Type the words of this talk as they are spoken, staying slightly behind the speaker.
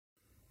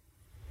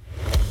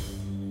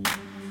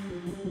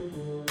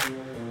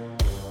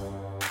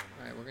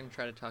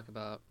try to talk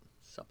about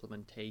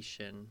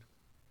supplementation.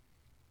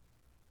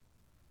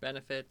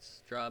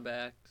 Benefits,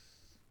 drawbacks.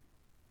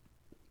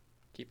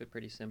 Keep it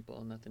pretty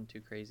simple, nothing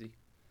too crazy.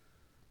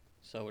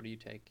 So what do you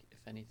take, if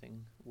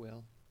anything,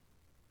 Will?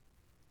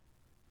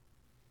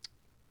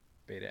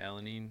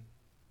 Beta-alanine.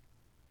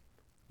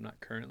 I'm not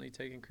currently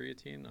taking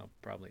creatine. I'll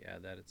probably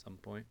add that at some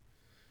point.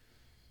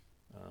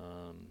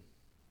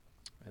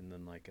 And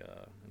then like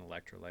an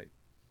electrolyte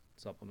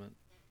supplement.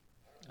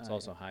 It's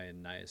also high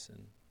in niacin.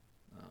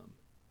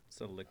 It's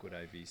the liquid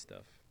IV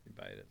stuff. You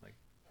buy it at like,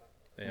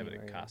 they have it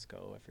at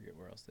Costco. I forget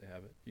where else they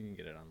have it. You can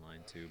get it online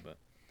too, but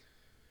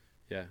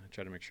yeah, I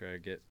try to make sure I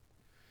get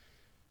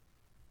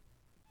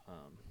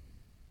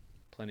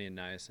plenty of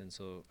niacin.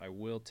 So I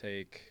will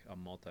take a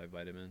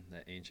multivitamin,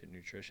 that Ancient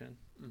Nutrition.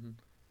 Mm-hmm.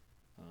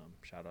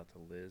 Shout out to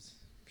Liz.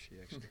 She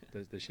actually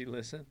does she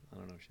listen? I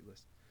don't know if she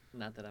listens.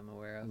 Not that I'm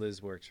aware of.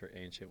 Liz works for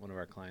Ancient. One of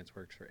our clients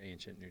works for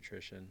Ancient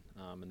Nutrition,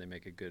 and they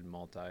make a good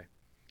multi.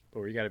 But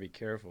we got to be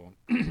careful.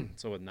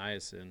 So with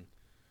niacin,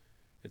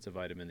 it's a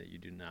vitamin that you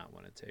do not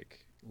want to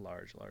take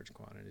large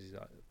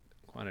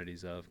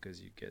quantities of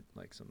because you get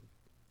like some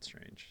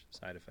strange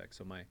side effects.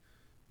 So my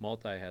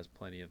multi has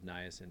plenty of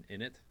niacin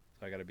in it,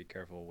 so I got to be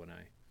careful when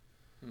I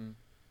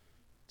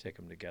take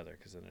them together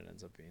because then it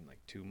ends up being like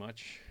too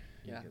much.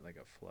 You get like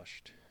a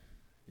flushed.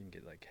 You can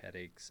get like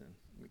headaches. And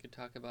we could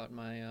talk about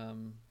my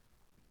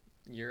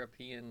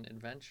European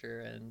adventure,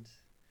 and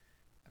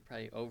I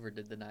probably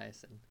overdid the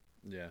niacin.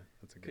 Yeah,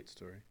 that's a good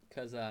story.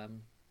 Because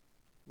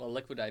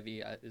liquid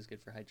IV is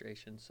good for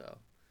hydration, so.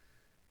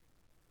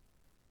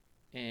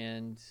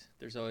 And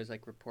there's always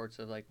like reports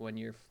of like when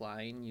you're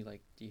flying, you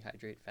like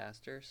dehydrate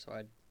faster. So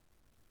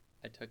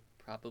I took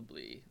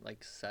probably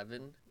like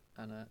 7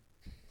 on a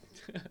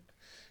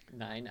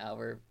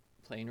 9-hour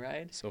plane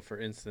ride. So for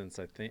instance,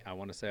 I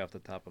want to say off the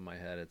top of my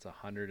head, it's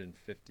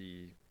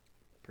 150%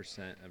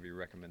 of your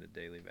recommended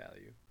daily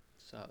value.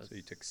 So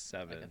you took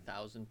 7. Like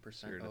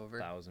 1,000% over.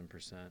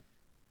 1,000%.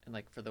 And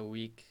like for the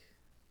week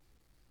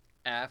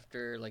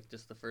after, like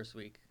just the first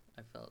week,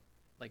 I felt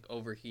like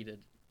overheated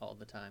all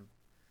the time.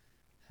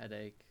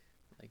 Headache,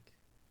 like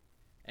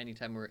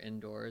anytime we were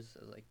indoors,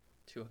 it was like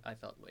I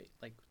felt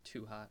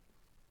too hot.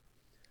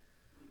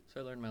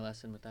 So I learned my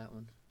lesson with that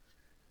one.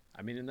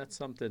 I mean, and that's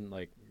something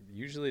like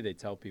usually they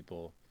tell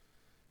people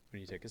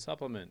when you take a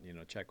supplement,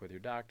 check with your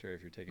doctor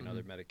if you're taking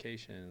other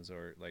medications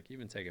or like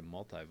even taking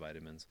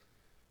multivitamins.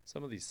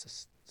 Some of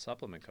these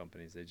supplement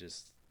companies,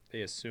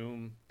 they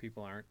assume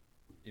people aren't,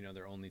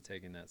 they're only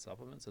taking that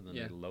supplement, so then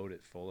they load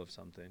it full of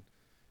something.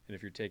 And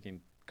if you're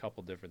taking a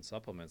couple different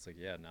supplements, like,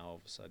 now all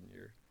of a sudden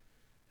you're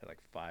at like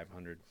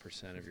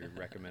 500% of your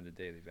recommended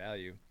daily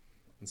value.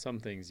 And some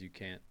things you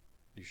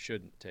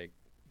shouldn't take,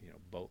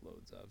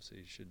 boatloads of. So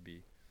you should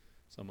be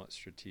somewhat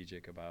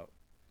strategic about.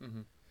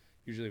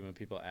 Usually when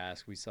people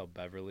ask, we sell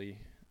Beverly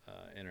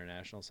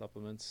International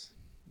Supplements.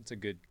 It's a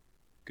good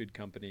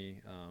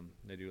company.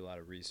 They do a lot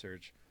of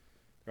research.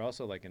 They're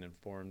also like an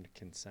informed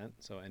consent.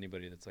 So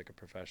anybody that's like a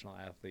professional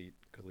athlete,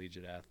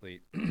 collegiate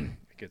athlete,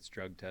 gets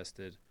drug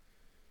tested,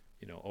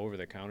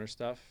 over-the-counter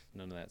stuff.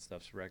 None of that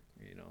stuff's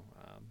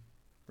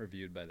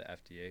reviewed by the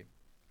FDA.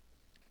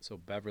 So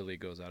Beverly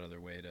goes out of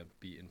their way to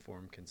be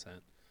informed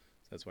consent.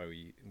 So that's why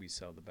we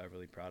sell the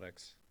Beverly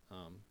products.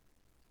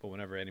 But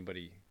whenever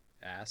anybody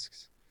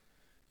asks,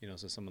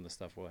 so some of the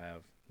stuff will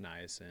have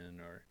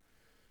niacin or,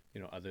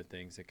 other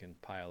things that can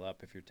pile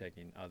up if you're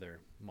taking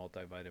other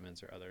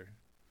multivitamins or other.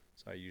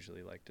 So I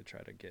usually like to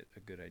try to get a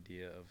good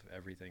idea of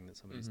everything that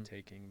somebody's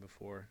taking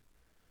before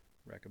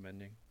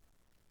recommending.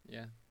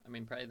 Yeah. I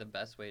mean, probably the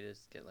best way is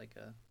to get like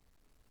a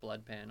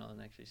blood panel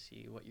and actually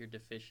see what you're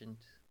deficient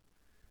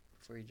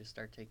before you just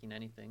start taking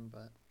anything.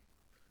 But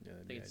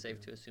I think it's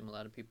safe to assume a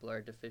lot of people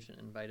are deficient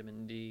in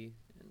vitamin D,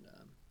 and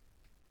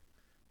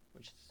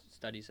which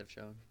studies have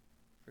shown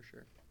for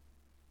sure.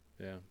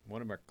 Yeah.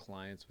 One of our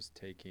clients was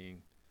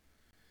taking,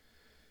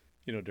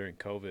 during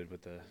COVID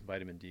with the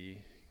vitamin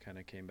D kind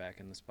of came back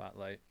in the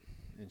spotlight,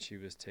 and she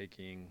was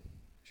taking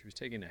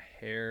a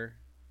hair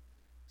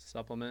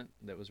supplement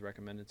that was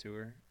recommended to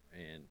her,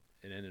 and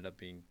it ended up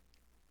being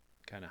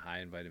kind of high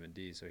in vitamin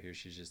D. So here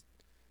she's just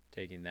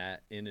taking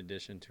that in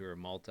addition to her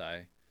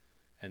multi,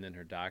 and then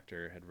her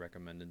doctor had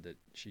recommended that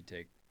she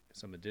take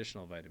some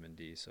additional vitamin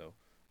D. So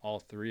all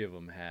 3 of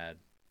them had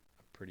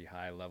a pretty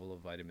high level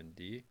of vitamin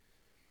D.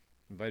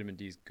 And vitamin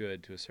D is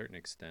good to a certain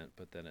extent,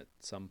 but then at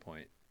some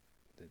point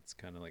it's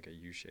kind of like a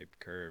U-shaped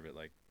curve.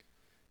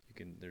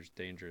 There's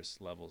dangerous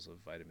levels of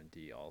vitamin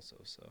D also.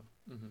 So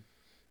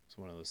it's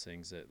one of those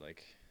things that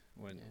like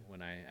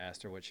when I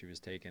asked her what she was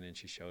taking and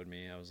she showed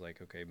me, I was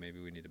like, okay,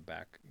 maybe we need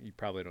to you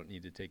probably don't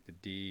need to take the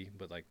D,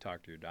 but like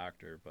talk to your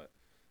doctor. But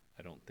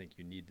I don't think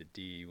you need the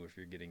D if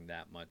you're getting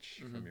that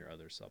much from your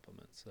other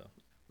supplements. So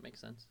makes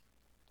sense.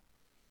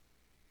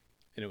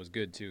 And it was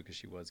good too because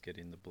she was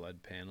getting the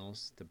blood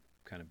panels to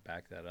kind of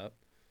back that up.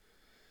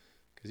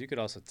 Because you could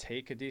also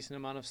take a decent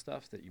amount of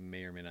stuff that you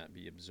may or may not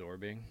be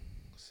absorbing.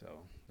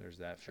 So there's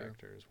that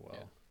factor as well.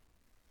 Yeah.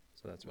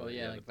 So that's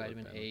like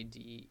vitamin A,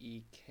 D,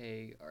 E,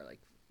 K are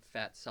like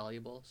fat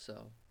soluble.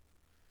 So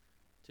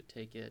to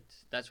take it.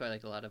 That's why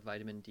like a lot of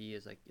vitamin D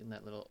is like in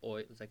that little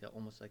oil. It's like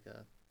almost like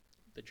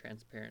the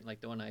transparent.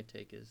 Like the one I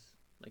take is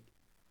like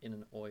in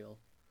an oil.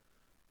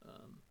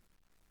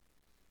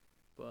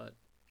 But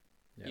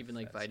Yeah, even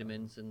like fat soluble.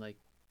 vitamins and like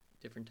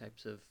different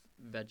types of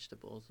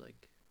vegetables,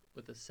 like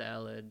with a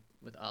salad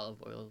with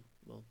olive oil,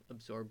 will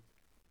absorb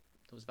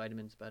those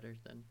vitamins better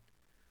than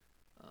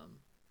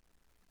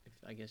if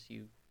I guess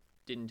you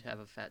didn't have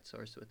a fat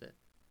source with it.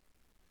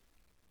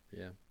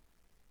 Yeah.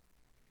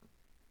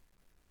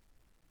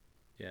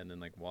 Yeah, and then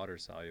like water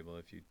soluble,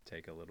 if you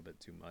take a little bit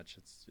too much,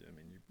 you're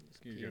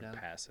pee gonna it out.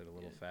 pass it a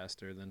little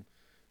faster than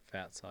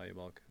fat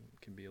soluble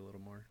can be a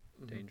little more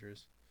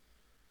dangerous.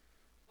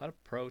 A lot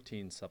of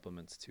protein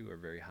supplements too are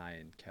very high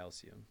in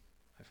calcium,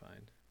 I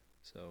find.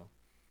 So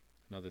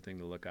another thing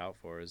to look out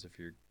for is if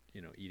you're,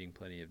 eating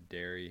plenty of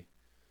dairy,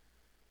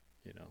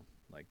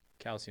 like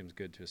calcium's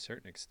good to a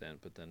certain extent,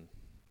 but then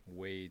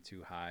way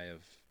too high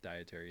of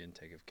dietary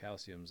intake of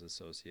calcium is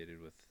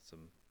associated with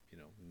some,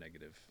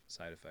 negative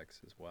side effects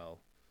as well,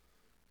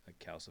 like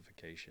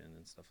calcification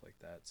and stuff like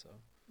that. So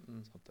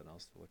something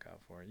else to look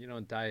out for.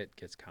 And diet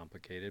gets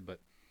complicated, but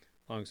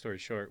long story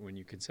short, when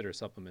you consider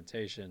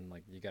supplementation,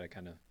 like you got to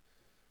kind of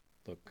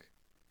look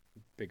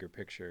bigger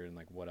picture and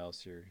like what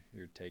else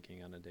you're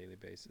taking on a daily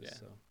basis. Yeah.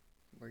 So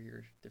Where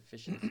your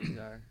deficiencies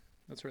are.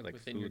 that's where like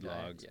within your food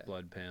diet, logs, yeah.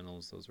 blood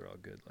panels, those are all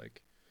good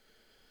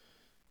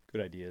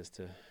good ideas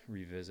to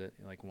revisit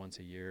like once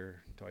a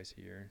year, twice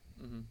a year.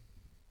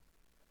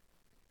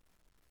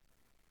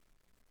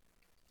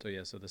 So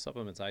yeah, so the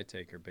supplements I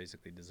take are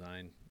basically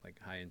designed like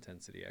high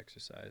intensity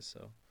exercise,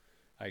 so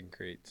I can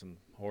create some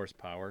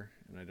horsepower,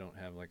 and I don't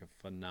have like a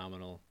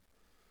phenomenal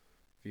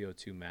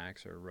VO2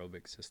 max or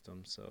aerobic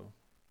system, so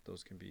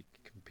those can be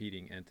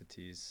competing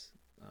entities.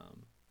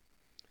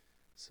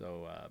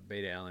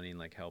 Beta alanine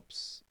like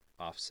helps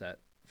offset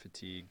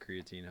fatigue.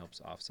 Creatine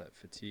helps offset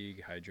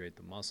fatigue, hydrate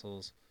the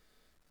muscles.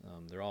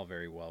 They're all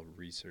very well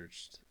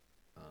researched.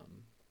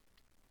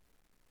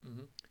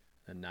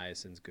 And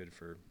niacin's good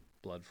for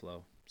blood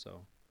flow.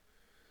 So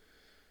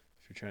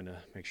if you're trying to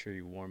make sure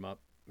you warm up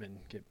and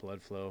get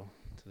blood flow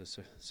to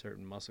the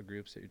certain muscle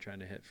groups that you're trying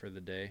to hit for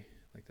the day,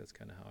 like that's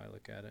kind of how I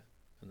look at it.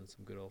 And then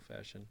some good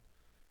old-fashioned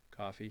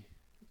coffee.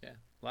 Yeah.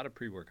 A lot of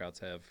pre-workouts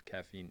have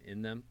caffeine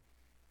in them.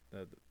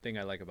 The thing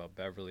I like about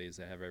Beverly is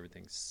they have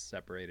everything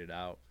separated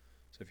out.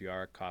 So if you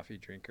are a coffee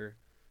drinker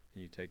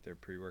and you take their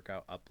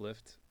pre-workout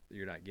Uplift,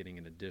 you're not getting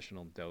an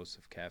additional dose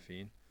of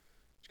caffeine,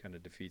 which kind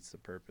of defeats the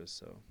purpose.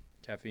 So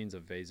caffeine's a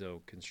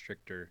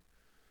vasoconstrictor,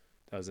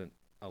 doesn't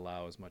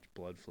allow as much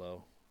blood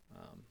flow.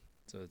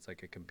 So it's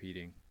like a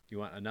competing. You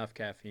want enough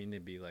caffeine to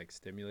be like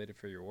stimulated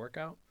for your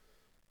workout,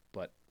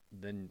 but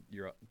then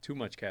too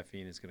much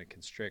caffeine is going to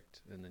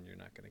constrict, and then you're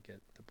not going to get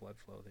the blood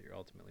flow that you're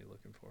ultimately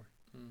looking for.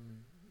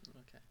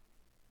 Okay.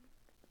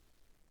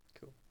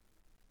 Cool.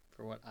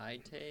 For what I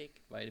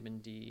take, vitamin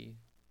D,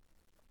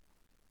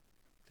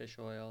 fish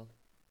oil,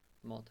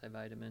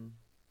 multivitamin,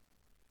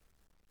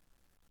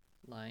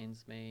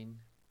 lion's mane.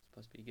 It's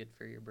supposed to be good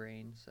for your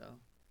brain, so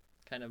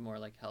kind of more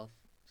like health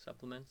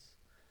supplements.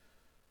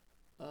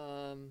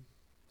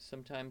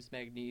 Sometimes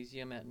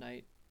magnesium at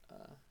night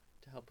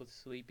to help with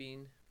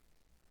sleeping.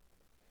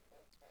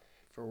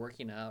 For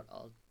working out,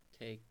 I'll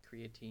take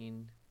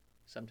creatine.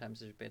 Sometimes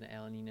there's been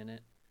alanine in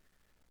it.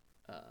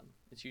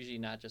 It's usually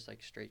not just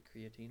like straight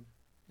creatine.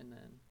 And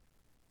then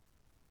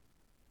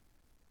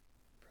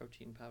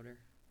protein powder.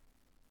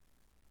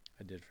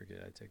 I did forget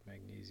I take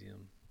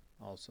magnesium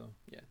also.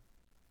 Yeah.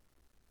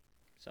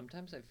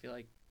 Sometimes I feel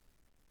like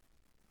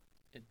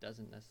it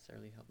doesn't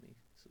necessarily help me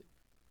sleep.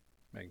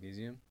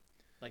 Magnesium?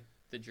 Like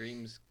the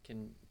dreams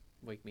can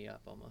wake me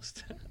up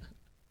almost.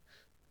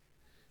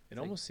 It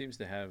almost seems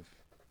to have,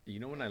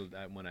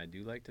 when I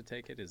do like to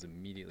take it is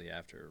immediately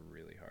after a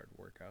really hard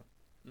workout.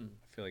 I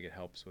feel like it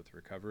helps with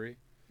recovery.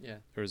 Yeah.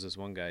 There was this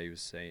one guy who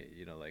was saying,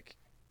 like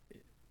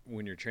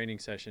when your training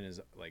session is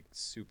like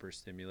super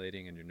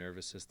stimulating in your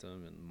nervous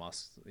system and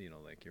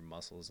like your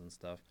muscles and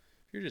stuff,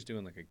 if you're just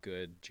doing like a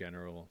good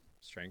general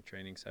strength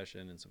training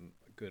session and some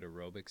good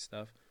aerobic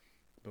stuff,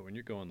 but when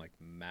you're going like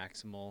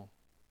maximal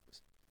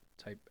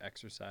type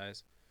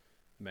exercise,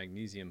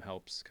 magnesium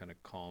helps kind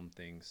of calm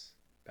things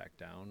back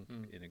down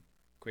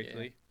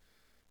quickly. Yeah.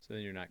 So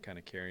then you're not kind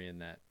of carrying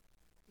that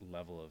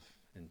level of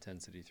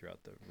intensity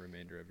throughout the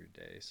remainder of your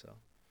day. So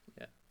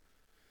yeah.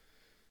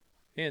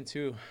 And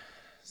too,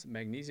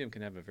 magnesium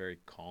can have a very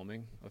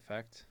calming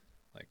effect.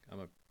 Like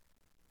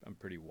I'm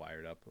pretty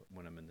wired up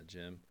when I'm in the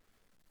gym,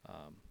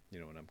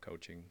 when I'm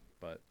coaching,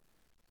 but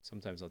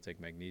sometimes I'll take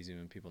magnesium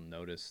and people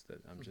notice that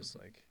I'm just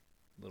like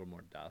a little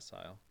more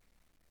docile.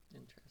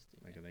 Interesting.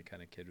 Like, and they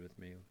kind of kid with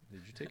me.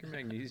 Did you take your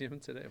magnesium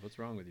today? What's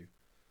wrong with you?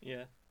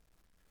 Yeah.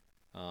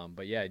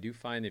 But yeah, I do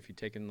find if you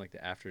take in like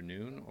the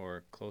afternoon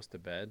or close to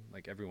bed,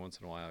 like every once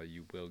in a while,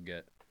 you will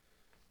get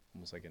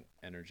almost like an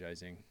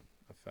energizing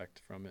effect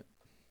from it.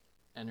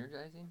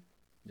 Energizing?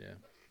 Yeah.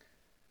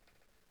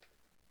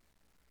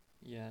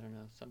 Yeah, I don't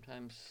know.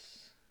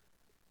 Sometimes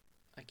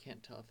I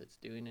can't tell if it's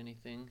doing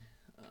anything.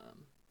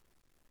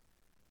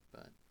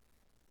 But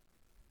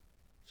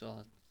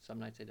So some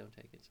nights I don't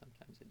take it,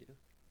 sometimes I do.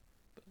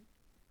 But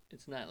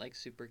it's not like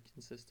super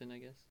consistent, I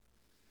guess.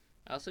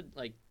 I also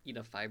like eat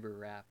a fiber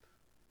wrap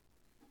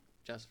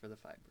just for the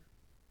fiber.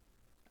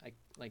 I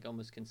like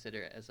almost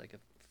consider it as like a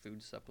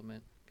food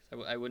supplement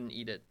because I wouldn't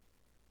eat it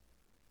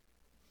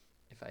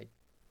if I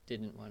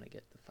didn't want to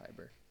get the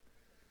fiber.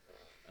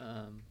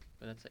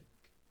 But that's like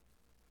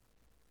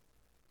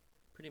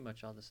pretty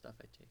much all the stuff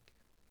I take.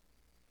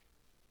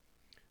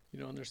 You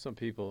know, and there's some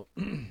people,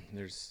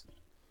 there's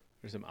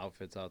some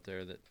outfits out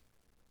there that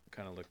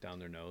kind of look down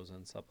their nose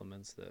on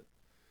supplements, that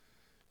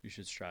you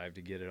should strive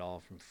to get it all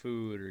from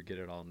food or get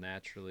it all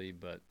naturally.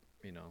 But,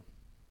 you know,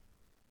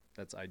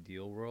 that's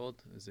ideal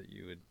world, is that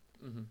you would,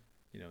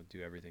 you know,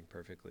 do everything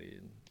perfectly.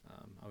 And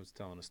I was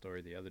telling a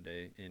story the other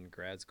day. In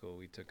grad school,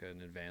 we took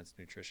an advanced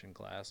nutrition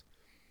class.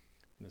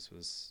 And this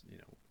was, you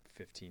know,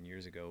 15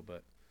 years ago,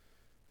 but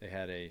they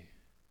had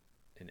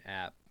an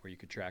app where you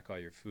could track all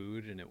your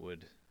food, and it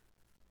would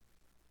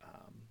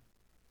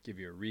give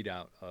you a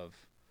readout of,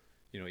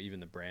 you know, even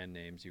the brand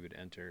names you would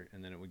enter,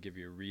 and then it would give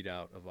you a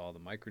readout of all the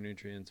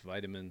micronutrients,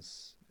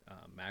 vitamins,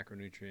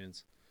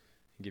 macronutrients,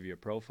 and give you a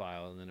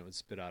profile, and then it would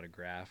spit out a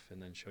graph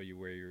and then show you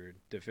where you're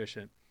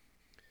deficient.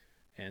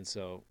 And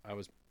so I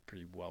was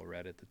pretty well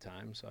read at the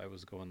time, so I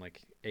was going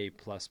like A++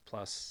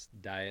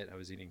 diet. I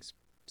was eating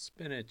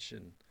spinach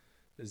and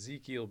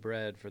Ezekiel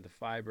bread for the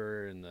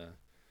fiber and the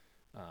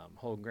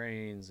whole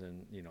grains,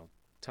 and, you know,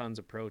 tons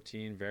of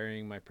protein,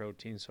 varying my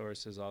protein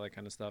sources, all that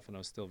kind of stuff. And I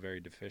was still very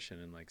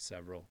deficient in like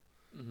several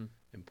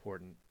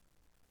important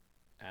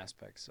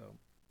aspects. So,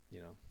 you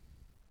know,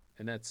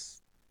 and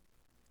that's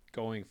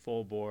going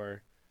full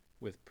bore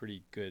with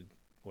pretty good,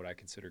 what I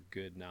consider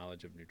good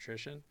knowledge of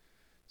nutrition.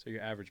 So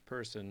your average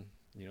person,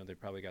 you know, they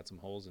probably got some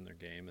holes in their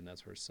game, and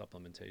that's where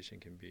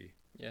supplementation can be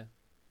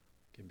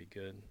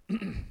good.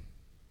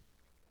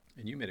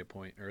 And you made a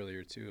point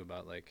earlier too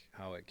about like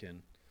how it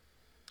can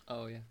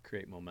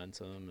create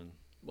momentum. And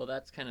well,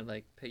 that's kind of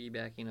like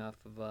piggybacking off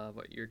of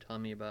what you're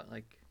telling me about,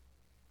 like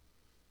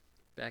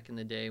back in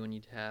the day when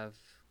you'd have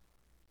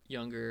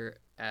younger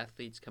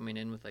athletes coming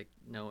in with like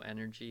no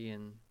energy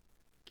and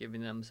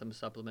giving them some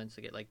supplements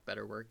to get like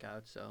better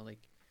workouts. So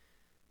like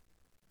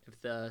if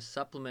the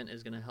supplement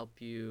is going to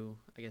help you,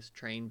 I guess,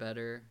 train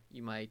better,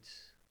 you might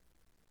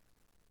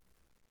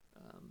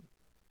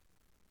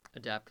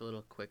adapt a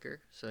little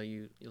quicker, so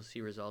you'll see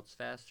results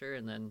faster,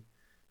 and then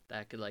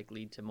that could like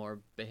lead to more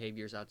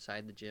behaviors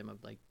outside the gym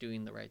of like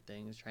doing the right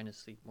things, trying to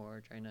sleep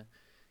more, trying to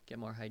get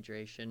more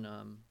hydration.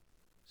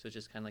 So it's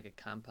just kind of like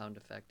a compound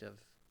effect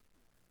of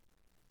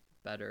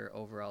better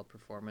overall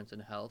performance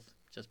and health,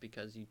 just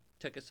because you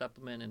took a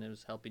supplement and it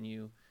was helping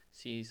you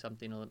see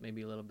something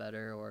maybe a little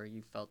better, or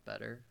you felt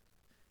better,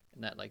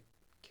 and that like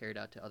carried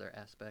out to other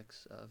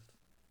aspects of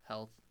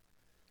health.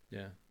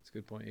 Yeah, it's a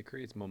good point. It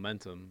creates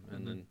momentum,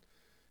 and then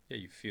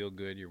you feel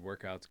good, your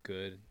workout's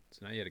good.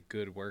 So now you had a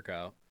good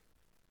workout,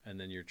 and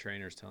then your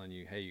trainer's telling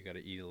you, hey, you got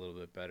to eat a little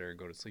bit better,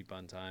 go to sleep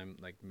on time.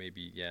 Like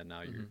maybe,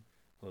 now you're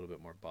a little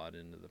bit more bought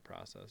into the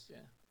process. Yeah.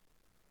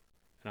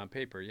 And on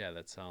paper,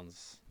 that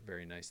sounds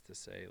very nice to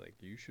say. Like,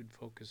 you should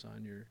focus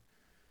on your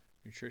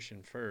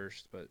nutrition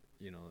first, but,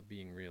 you know,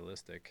 being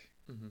realistic,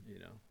 you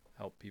know,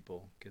 help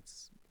people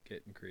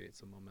get and create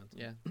some momentum.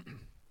 Yeah.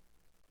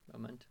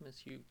 Momentum is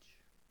huge.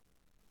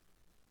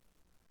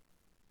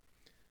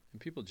 And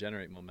people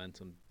generate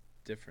momentum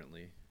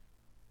differently.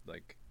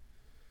 Like,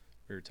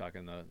 we were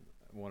talking,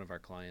 one of our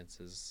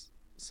clients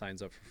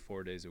signs up for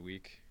 4 days a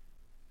week.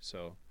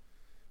 So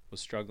was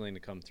struggling to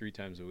come 3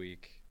 times a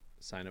week,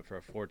 sign up for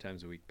a 4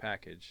 times a week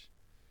package.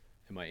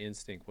 And my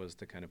instinct was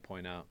to kind of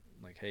point out,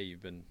 like, hey,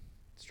 you've been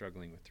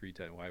struggling with 3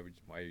 times.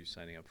 Why are you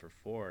signing up for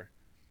 4?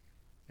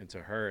 And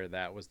to her,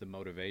 that was the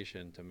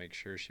motivation to make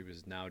sure she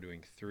was now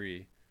doing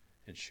 3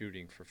 and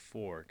shooting for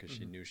 4, because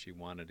she knew she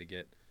wanted to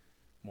get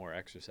more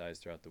exercise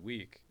throughout the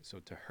week. So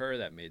to her,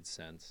 that made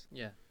sense.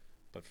 Yeah.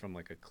 But from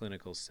like a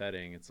clinical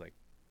setting, it's like,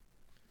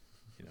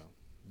 you know,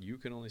 you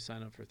can only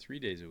sign up for 3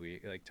 days a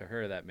week. Like, to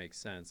her, that makes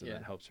sense, and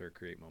that helps her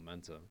create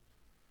momentum.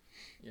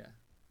 Yeah.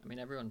 I mean,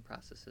 everyone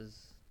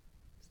processes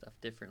stuff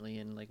differently,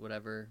 and like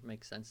whatever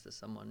makes sense to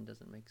someone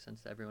doesn't make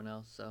sense to everyone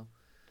else. So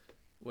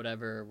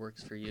whatever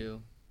works for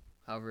you,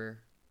 however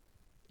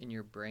in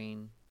your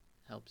brain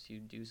helps you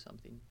do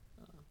something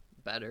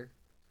better,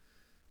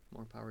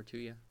 more power to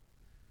you.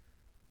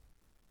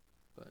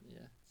 But yeah,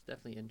 it's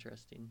definitely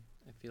interesting.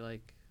 I feel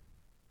like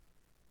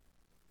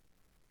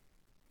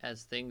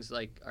as things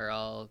like are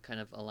all kind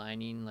of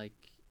aligning like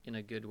in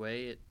a good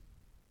way, it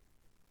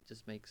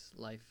just makes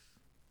life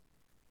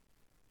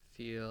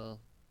feel,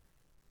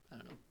 I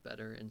don't know,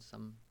 better in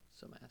some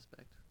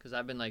aspect. Because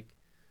I've been like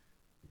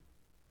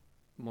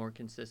more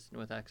consistent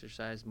with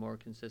exercise, more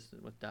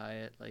consistent with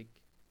diet, like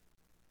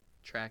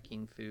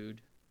tracking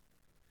food.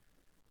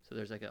 So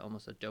there's like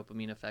almost a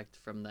dopamine effect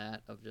from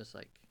that, of just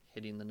like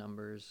hitting the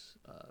numbers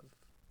of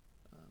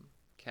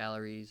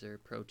calories or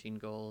protein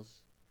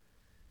goals,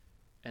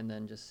 and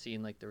then just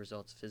seeing like the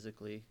results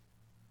physically.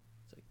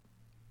 It's like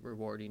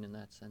rewarding in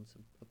that sense,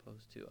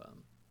 opposed to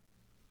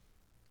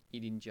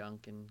eating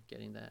junk and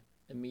getting that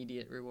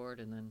immediate reward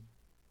and then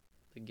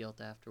the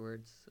guilt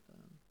afterwards.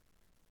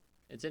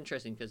 It's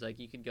interesting because like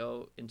you could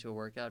go into a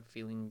workout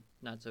feeling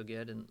not so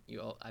good, and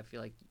I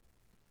feel like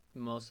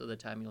most of the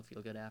time you'll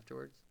feel good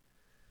afterwards,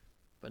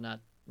 but not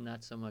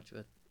so much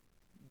with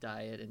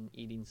diet and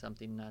eating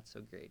something not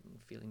so great and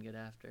feeling good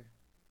after.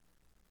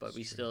 But That's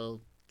we true.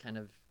 still kind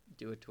of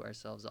do it to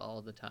ourselves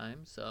all the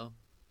time, so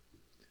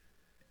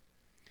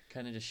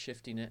kind of just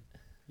shifting it.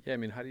 Yeah, I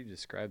mean, how do you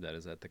describe that?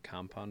 Is that the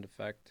compound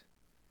effect?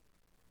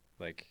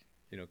 Like,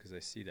 you know, because I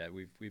see that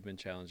we've been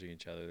challenging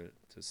each other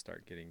to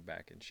start getting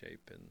back in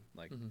shape, and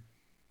like Mm-hmm.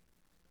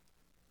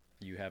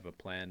 you have a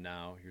plan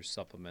now. You're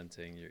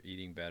supplementing. You're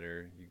eating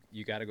better.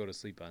 You got to go to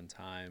sleep on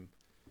time.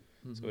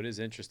 Mm-hmm. So it is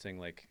interesting.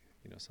 Like,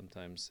 you know,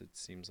 sometimes it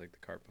seems like the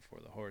cart before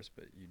the horse,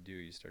 but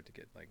you start to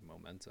get like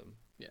momentum.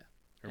 Yeah.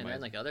 Or And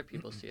then like other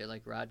people see it,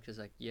 like Rod, because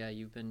like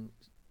you've been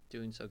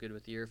doing so good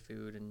with your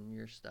food and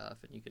your stuff,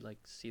 and you could like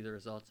see the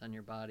results on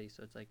your body.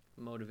 So it's like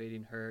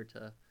motivating her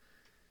to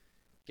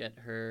get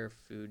her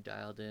food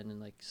dialed in and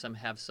like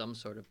have some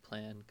sort of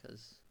plan.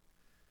 Because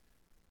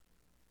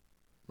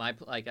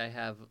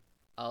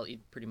I'll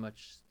eat pretty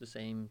much the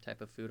same type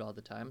of food all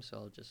the time. So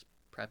I'll just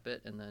prep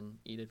it and then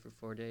eat it for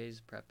 4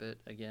 days, prep it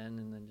again,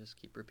 and then just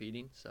keep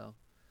repeating. So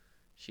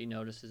she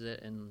notices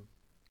it and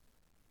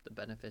the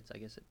benefits I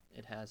guess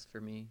it has for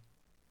me.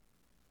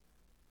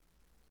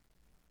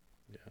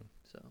 yeah.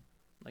 So,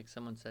 like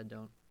someone said,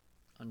 don't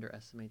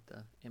underestimate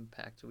the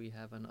impact we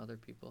have on other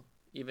people,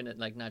 even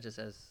like not just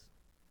as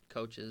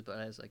coaches, but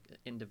as like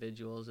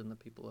individuals and the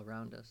people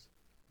around us.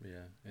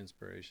 Yeah,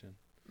 inspiration.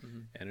 Mm-hmm.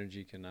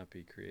 Energy cannot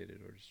be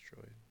created or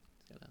destroyed.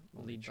 Gotta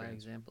Well, lead by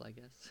example, I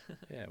guess.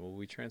 Yeah, well,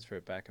 we transfer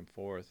it back and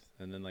forth,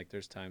 and then like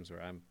there's times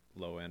where I'm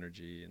low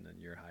energy, and then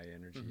you're high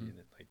energy, Mhm. and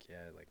it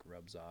like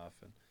rubs off,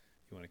 and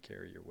you want to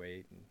carry your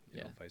weight, and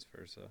you know, vice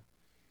versa.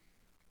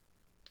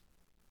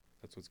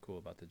 That's what's cool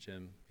about the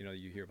gym. You know,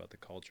 you hear about the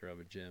culture of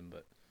a gym,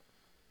 but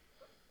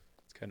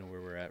it's kind of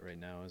where we're at right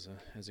now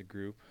as a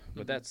group.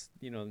 But Mhm. that's,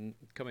 you know,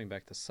 coming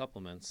back to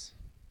supplements.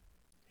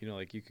 You know,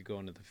 like you could go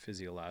into the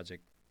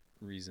physiologic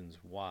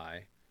reasons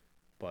why,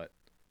 but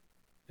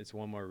it's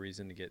one more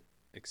reason to get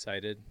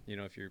excited. You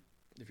know, if you're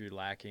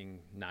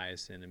lacking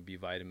niacin and B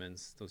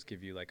vitamins, those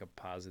give you like a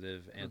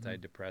positive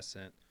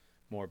antidepressant,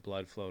 more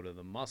blood flow to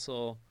the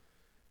muscle.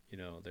 You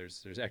know,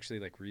 there's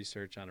actually like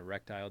research on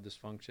erectile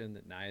dysfunction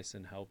that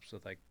niacin helps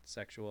with like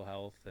sexual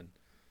health, and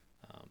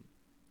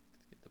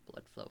Get the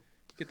blood flow.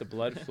 get the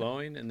blood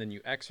flowing, and then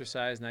you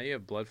exercise. Now you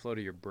have blood flow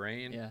to your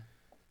brain. Yeah.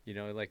 You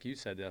know, like you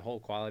said, the whole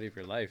quality of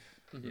your life.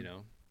 Mhm. You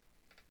know,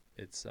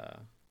 it's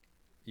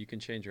you can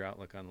change your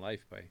outlook on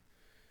life by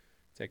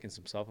taking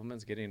some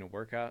supplements, getting a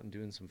workout, and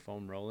doing some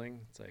foam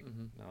rolling. It's like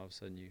now all of a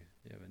sudden you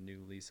have a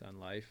new lease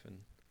on life.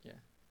 And Yeah.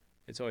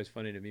 it's always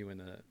funny to me when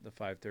the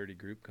 5:30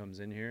 group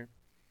comes in here,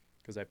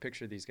 because I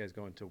picture these guys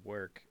going to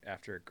work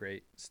after a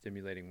great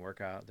stimulating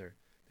workout.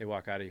 They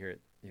walk out of here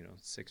at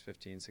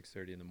 6:15,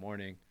 6:30 in the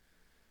morning,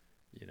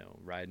 you know,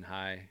 riding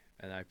high,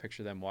 and I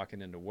picture them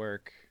walking into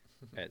work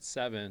at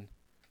 7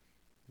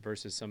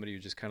 versus somebody who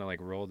just kind of like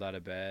rolled out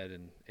of bed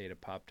and ate a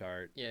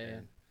Pop-Tart. Yeah,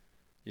 and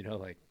you know,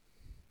 like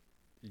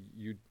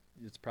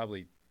it's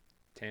probably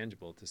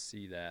tangible to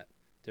see that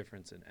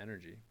difference in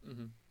energy.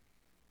 Mm-hmm.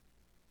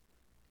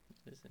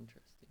 It is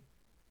interesting.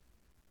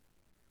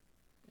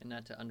 And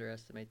not to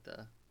underestimate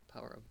the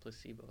power of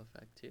placebo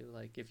effect too.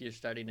 Like if you're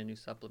starting a new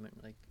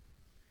supplement, like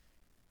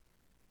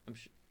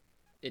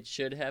it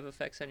should have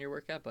effects on your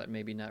workout, but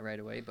maybe not right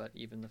away. But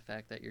even the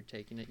fact that you're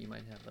taking it, you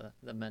might have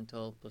the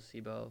mental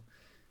placebo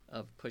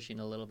of pushing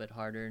a little bit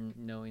harder,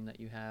 knowing that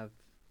you have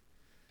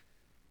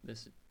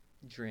this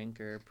drink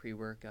or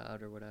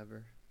pre-workout or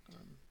whatever.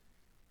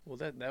 Well,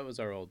 that was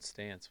our old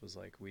stance, was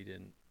like we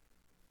didn't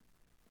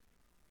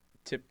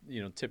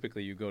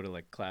typically you go to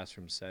like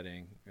classroom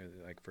setting,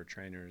 like for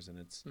trainers, and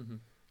it's you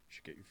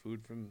should get your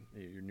food from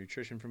your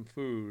nutrition from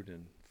food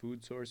and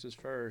food sources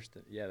first.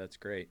 Yeah, that's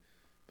great.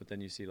 But then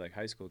you see like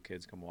high school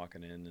kids come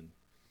walking in and,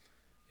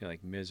 you know,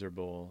 like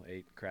miserable,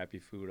 ate crappy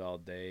food all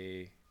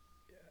day.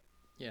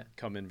 Yeah.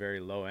 Come in very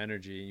low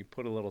energy, and you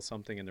put a little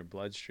something in their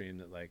bloodstream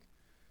that, like,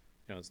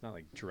 you know, it's not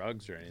like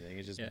drugs or anything.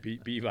 It's just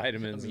B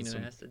vitamins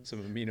and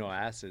some amino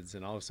acids,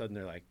 and all of a sudden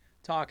they're like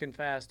talking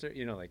faster.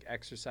 You know, like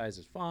exercise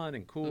is fun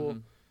and cool,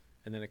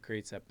 and then it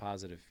creates that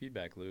positive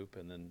feedback loop.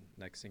 And then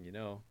next thing you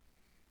know,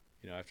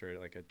 after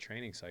like a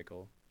training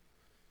cycle,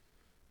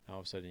 all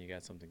of a sudden you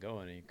got something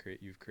going, and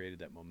you've created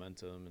that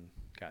momentum and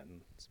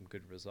gotten some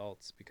good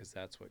results, because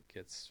that's what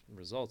gets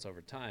results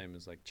over time,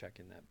 is like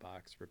checking that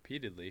box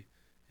repeatedly.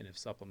 And if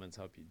supplements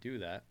help you do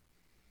that,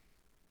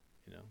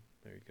 you know,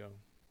 there you go.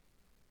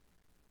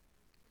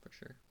 For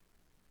sure.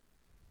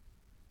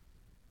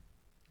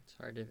 It's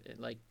hard to,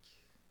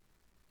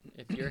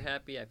 if you're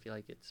happy, I feel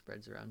like it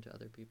spreads around to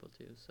other people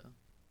too. So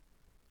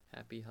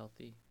happy,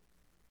 healthy.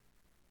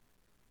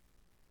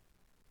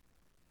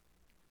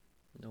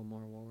 No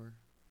more war.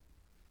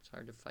 It's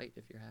hard to fight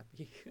if you're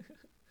happy.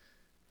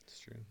 It's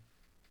true.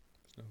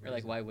 There's no or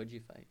like, why would you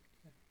fight?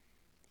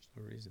 There's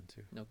no reason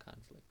to. No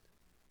conflict.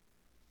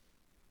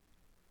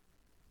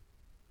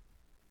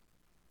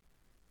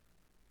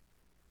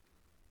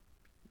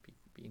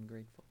 being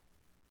grateful.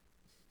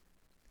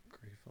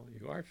 Grateful.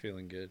 You are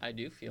feeling good. I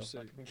do feel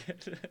fucking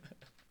good.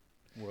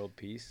 World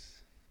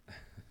peace.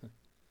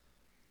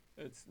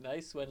 It's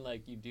nice when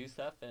like you do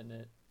stuff and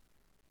it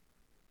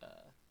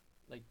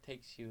like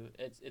takes you.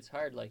 It's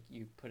hard, like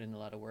you put in a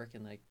lot of work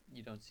and like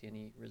you don't see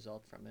any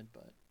result from it,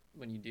 but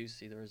when you do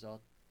see the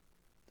result,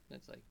 then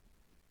it's like,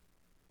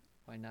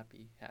 why not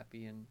be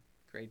happy and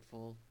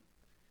grateful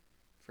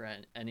for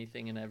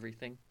anything and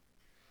everything?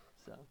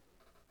 So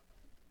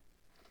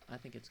I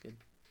think it's good.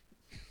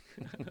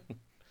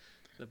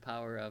 The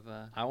power of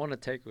I want to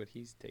take what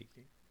he's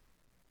taking.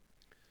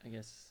 I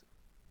guess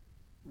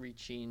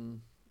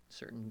reaching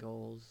certain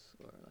goals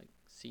or like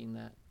seeing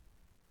that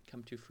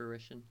come to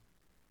fruition.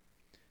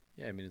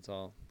 Yeah, I mean, it's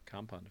all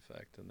compound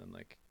effect, and then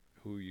like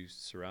who you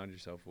surround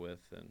yourself with,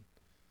 and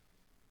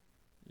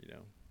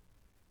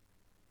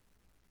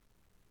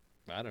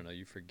I don't know,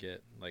 you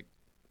forget, like,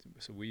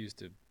 so we used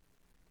to,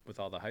 with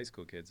all the high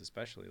school kids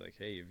especially, like,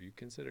 hey, have you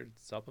considered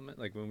supplement?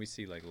 Like when we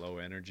see like low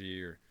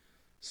energy or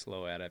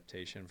slow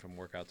adaptation from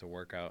workout to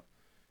workout,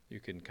 you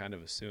can kind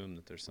of assume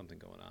that there's something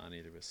going on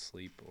either with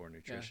sleep or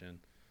nutrition.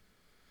 Yeah.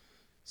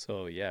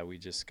 So yeah, we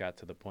just got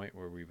to the point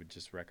where we would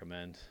just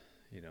recommend,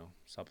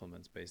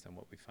 supplements based on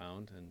what we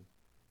found, and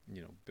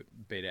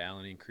beta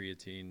alanine,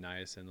 creatine,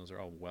 niacin, those are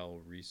all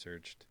well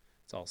researched.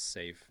 It's all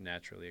safe,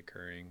 naturally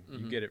occurring.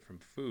 Mm-hmm. You get it from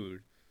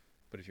food,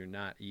 but if you're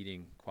not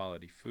eating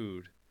quality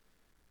food,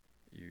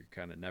 you're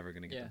kind of never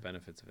going to get the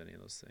benefits of any of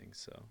those things.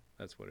 So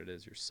that's what it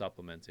is. You're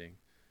supplementing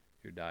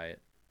your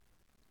diet,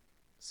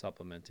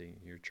 supplementing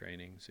your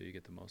training, so you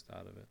get the most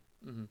out of it.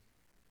 Mm-hmm.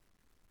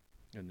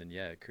 And then,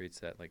 it creates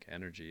that like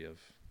energy of,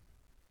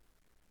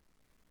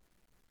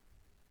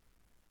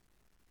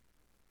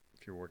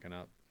 if you're working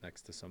out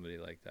next to somebody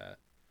like that,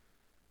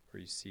 where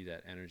you see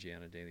that energy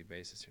on a daily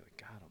basis, you're like,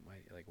 God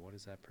almighty, like what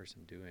is that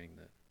person doing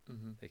that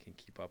they can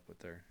keep up with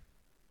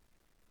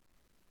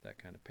that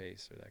kind of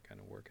pace or that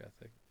kind of work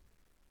ethic?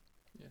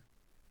 Yeah.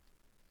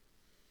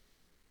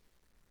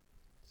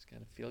 It's got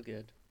to feel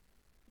good.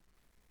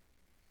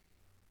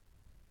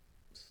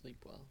 Sleep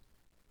well.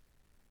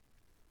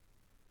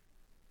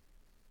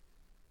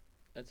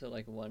 That's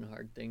one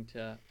hard thing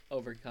to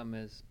overcome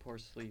is poor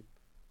sleep,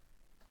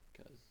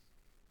 because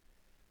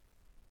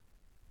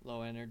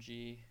low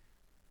energy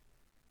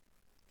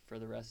for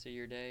the rest of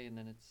your day, and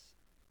then it's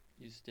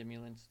use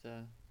stimulants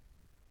to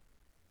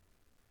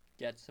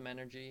get some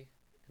energy,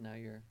 and now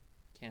you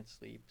can't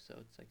sleep, so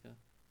it's like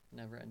a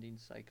never-ending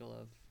cycle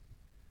of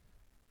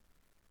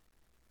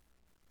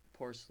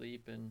poor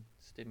sleep and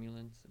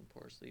stimulants and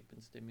poor sleep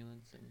and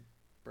stimulants and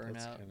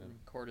burnout and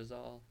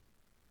cortisol.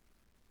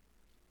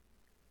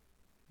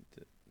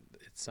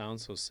 It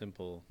sounds so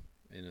simple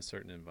in a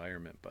certain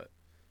environment, but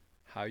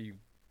how you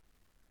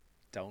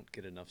don't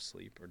get enough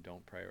sleep or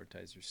don't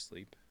prioritize your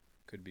sleep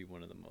could be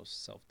one of the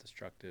most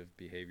self-destructive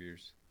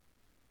behaviors.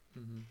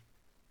 Mm-hmm.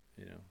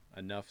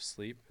 Enough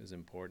sleep is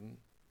important.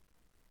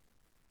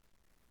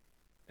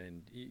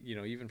 And,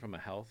 even from a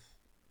health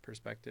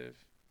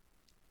perspective,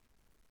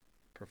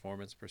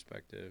 performance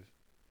perspective,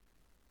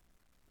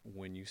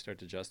 when you start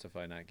to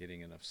justify not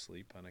getting enough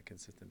sleep on a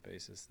consistent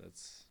basis,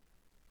 it's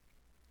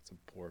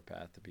a poor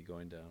path to be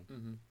going down.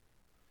 Mm-hmm.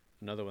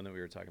 Another one that we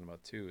were talking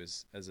about too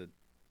is, as an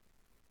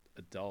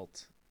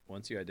adult,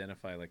 once you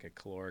identify like a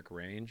caloric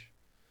range,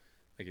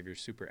 like if you're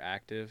super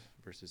active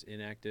versus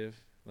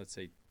inactive, let's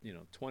say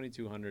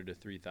 2,200 to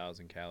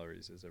 3,000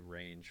 calories is a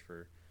range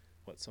for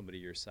what somebody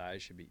your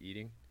size should be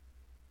eating.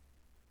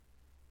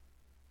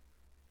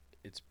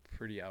 It's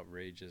pretty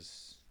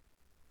outrageous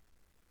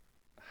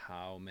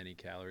how many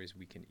calories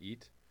we can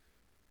eat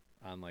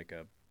on like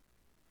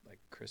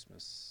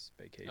Christmas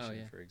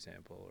vacation, for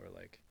example, or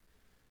like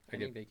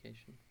any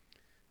vacation.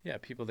 Yeah,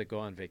 people that go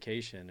on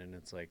vacation, and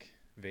it's like,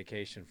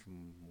 vacation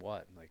from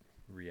what? Like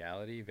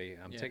reality?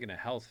 I'm taking a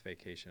health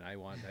vacation. I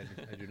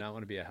do not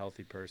want to be a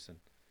healthy person.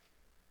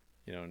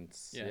 And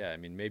it's, I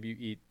mean, maybe you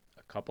eat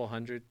a couple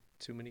hundred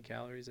too many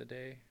calories a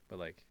day, but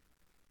like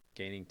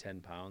gaining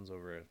 10 pounds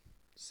over a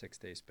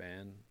 6-day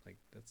span, like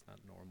that's not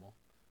normal.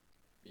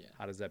 Yeah.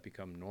 How does that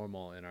become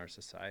normal in our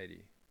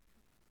society?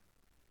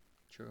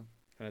 True.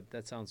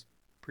 That sounds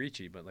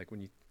preachy, but like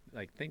when you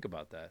like think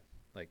about that,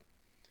 like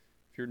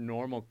if your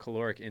normal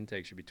caloric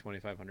intake should be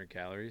 2,500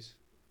 calories,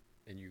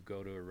 and you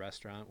go to a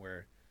restaurant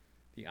where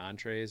the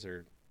entrees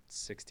are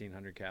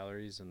 1,600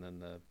 calories, and then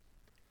the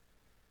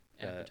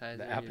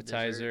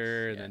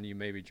appetizer, and then you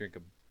maybe drink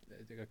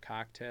a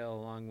cocktail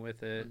along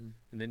with it, and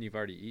then you've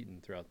already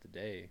eaten throughout the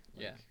day.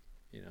 Like,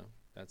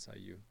 that's how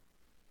you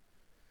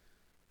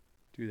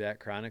do that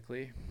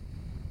chronically.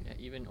 Yeah,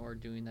 even or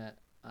doing that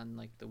on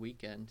like the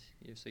weekend.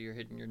 So you're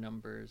hitting your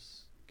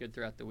numbers good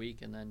throughout the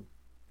week, and then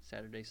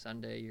Saturday,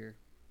 Sunday, you're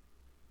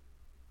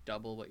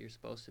double what you're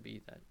supposed to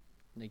be. That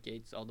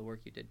negates all the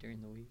work you did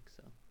during the week.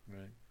 So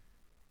right.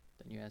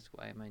 Then you ask,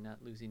 why am I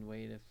not losing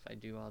weight if I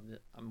do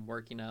I'm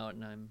working out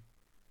and I'm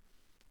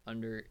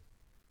under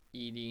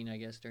eating, I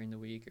guess, during the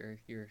week, or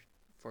you're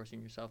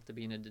forcing yourself to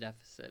be in a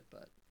deficit,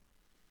 but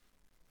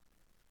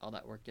all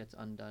that work gets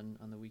undone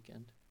on the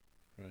weekend.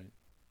 Right.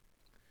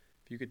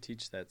 If if you could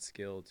teach that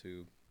skill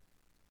to,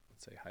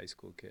 let's say, high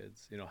school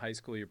kids, high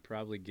school, you're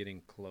probably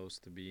getting close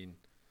to being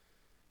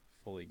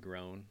fully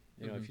grown.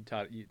 If you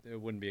taught, it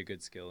wouldn't be a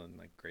good skill in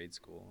like grade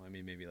school. I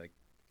mean, maybe like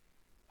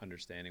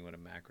understanding what a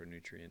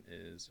macronutrient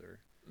is or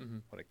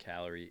what a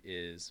calorie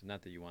is.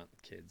 Not that you want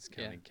kids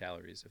counting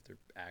calories if they're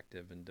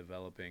active and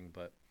developing,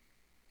 but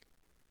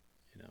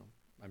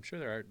I'm sure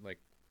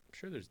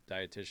there's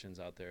dietitians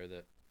out there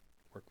that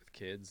work with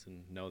kids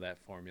and know that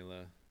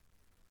formula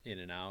in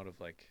and out of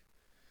like,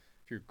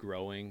 if you're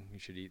growing, you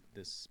should eat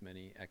this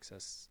many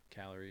excess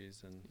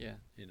calories and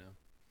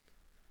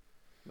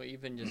But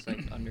even just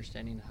like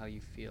understanding how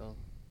you feel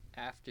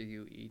after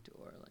you eat,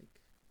 or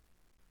like,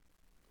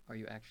 are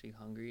you actually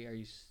hungry?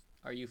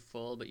 Are you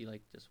full, but you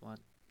like just want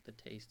the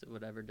taste of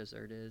whatever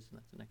dessert is, and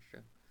that's an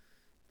extra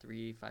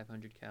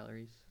 500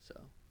 calories. So,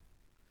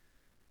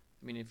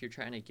 I mean, if you're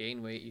trying to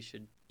gain weight, you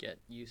should get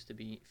used to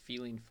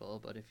feeling full.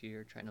 But if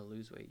you're trying to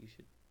lose weight, you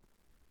should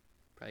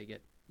probably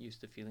get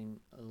used to feeling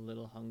a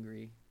little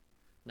hungry,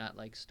 not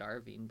like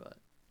starving, but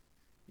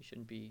you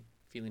shouldn't be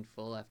feeling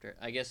full after.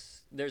 I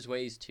guess there's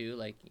ways too,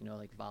 like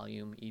like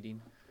volume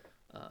eating.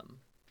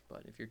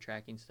 But if you're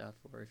tracking stuff,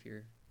 or if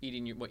you're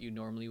eating what you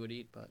normally would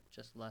eat, but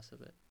just less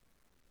of it.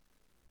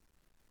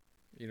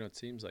 It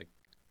seems like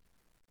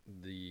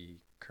the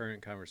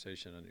current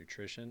conversation on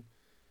nutrition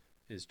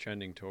is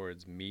trending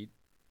towards meat,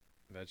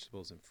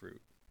 vegetables, and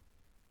fruit.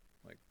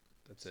 Like,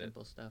 that's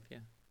Simple stuff, yeah.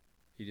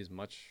 Eat as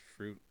much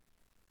fruit.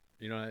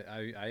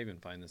 I even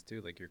find this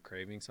too. Like, you're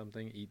craving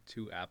something, eat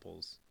 2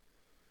 apples.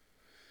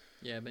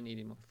 Yeah, I've been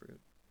eating more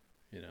fruit.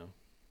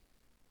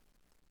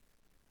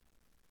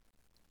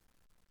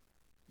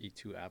 Eat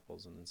 2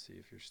 apples and then see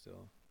if you're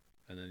still,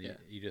 and then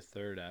eat a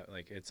third.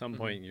 Like, at some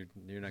point,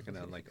 you're not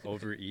gonna like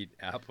overeat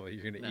apple.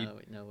 You're gonna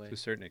eat to a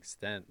certain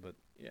extent, but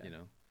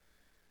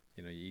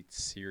you eat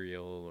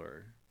cereal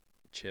or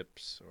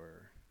chips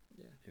or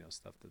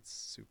stuff that's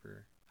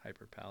super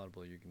hyper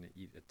palatable. You're gonna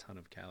eat a ton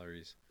of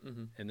calories,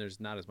 and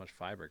there's not as much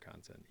fiber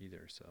content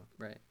either. So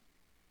right,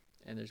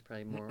 and there's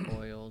probably more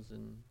oils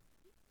and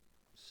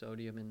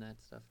sodium in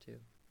that stuff too.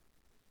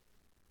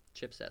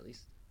 Chips, at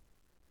least.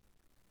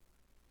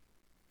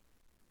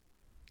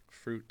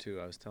 Fruit too.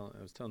 I was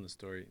telling the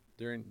story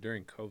during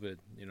COVID.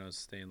 I was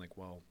staying like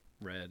well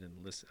read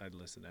and I'd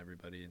listen to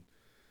everybody, and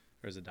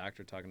there was a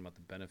doctor talking about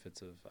the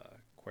benefits of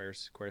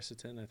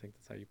quercetin. I think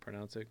that's how you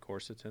pronounce it,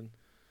 quercetin.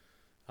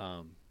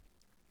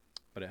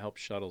 But it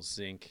helps shuttle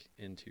zinc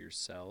into your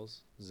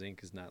cells.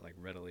 Zinc is not like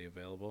readily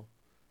available,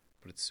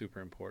 but it's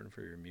super important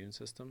for your immune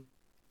system,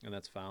 and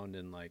that's found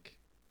in like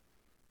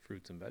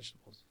fruits and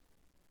vegetables,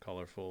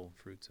 colorful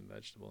fruits and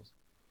vegetables.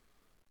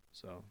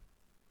 So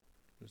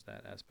there's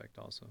that aspect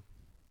also.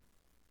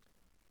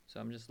 So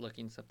I'm just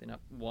looking something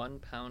up. 1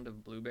 pound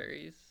of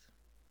blueberries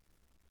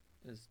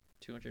is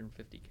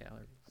 250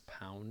 calories. A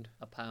pound?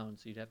 A pound,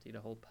 so you'd have to eat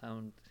a whole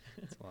pound.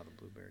 That's a lot of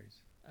blueberries.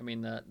 I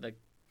mean, the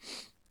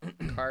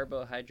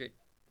carbohydrate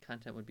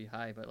content would be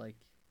high, but like,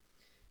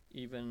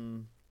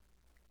 even,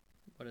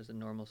 what is a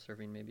normal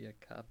serving? Maybe a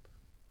cup.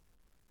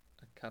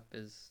 A cup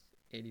is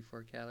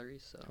 84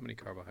 calories. So how many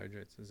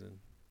carbohydrates is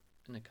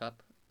in a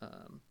cup?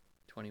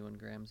 21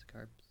 grams of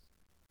carbs.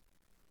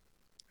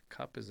 A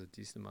cup is a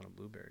decent amount of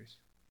blueberries.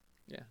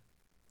 Yeah.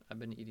 I've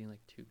been eating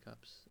like 2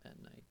 cups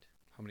at night.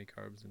 How many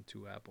carbs in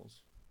 2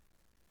 apples?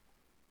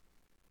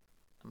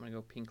 I'm going to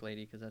go Pink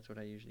Lady because that's what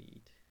I usually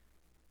eat.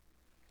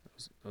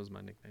 That was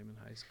my nickname in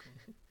high school.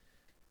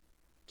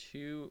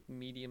 2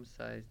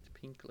 medium-sized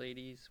Pink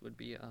Ladies would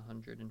be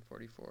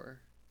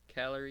 144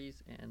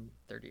 calories and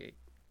 38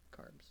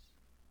 carbs.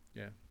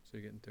 Yeah, so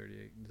you're getting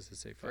 38. Does it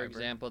say fiber? For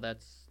example,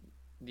 that's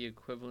the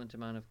equivalent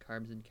amount of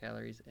carbs and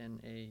calories in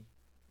a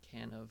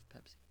can of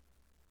Pepsi.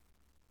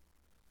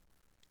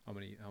 How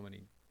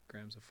many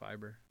grams of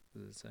fiber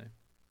does it say?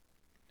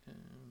 I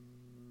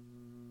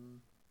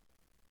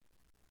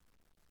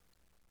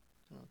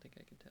don't think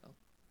I can tell.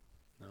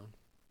 No?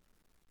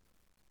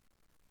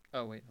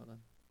 Oh, wait, hold on.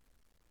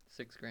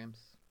 6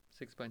 grams.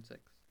 6.6.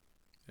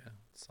 Yeah,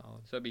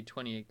 solid. So it'd be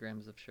 28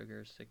 grams of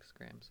sugar, 6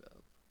 grams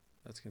of...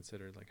 That's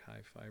considered like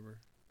high fiber.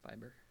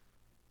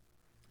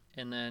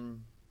 And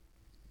then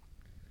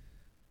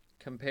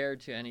compared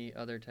to any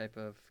other type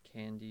of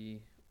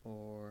candy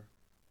or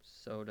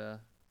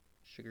soda,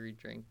 sugary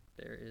drink,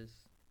 there is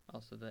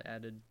also the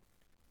added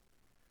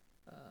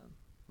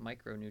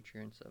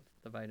micronutrients of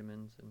the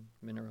vitamins and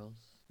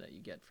minerals that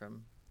you get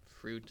from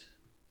fruit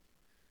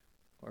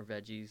or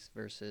veggies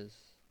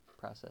versus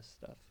processed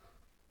stuff.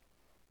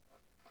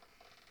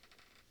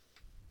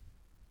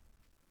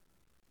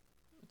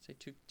 I'd say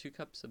two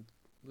cups of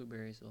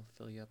blueberries will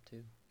fill you up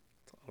too.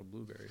 It's a lot of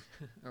blueberries.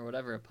 Or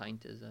whatever a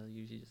pint is. I'll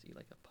usually just eat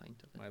like a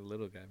pint of it. My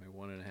little guy, my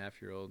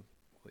 1.5-year-old,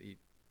 will eat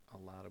a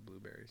lot of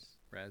blueberries,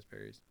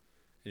 raspberries.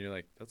 And you're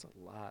like, that's a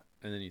lot.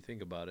 And then you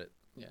think about it.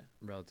 Yeah.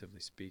 Relatively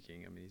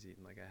speaking, I mean, he's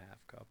eating like a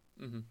half cup.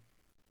 Mm-hmm.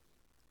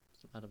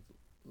 There's a lot of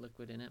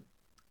liquid in it.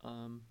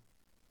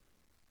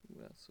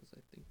 What else was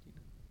I thinking?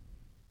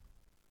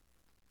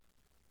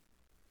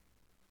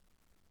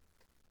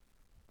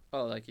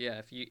 Oh, like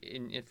yeah,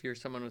 if you're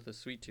someone with a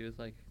sweet tooth,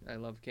 like I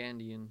love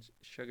candy and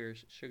sugary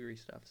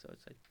stuff, so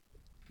it's like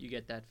you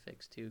get that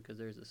fix too because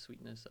there's a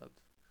sweetness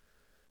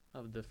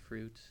of the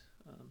fruit.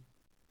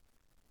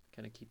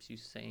 Kind of keeps you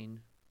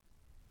sane.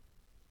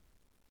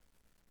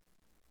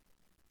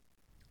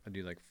 I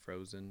do like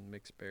frozen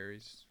mixed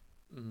berries.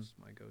 Mm-hmm. That's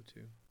my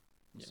go-to.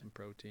 With some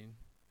protein,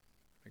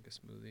 make a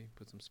smoothie.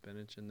 Put some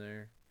spinach in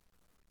there,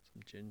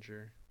 some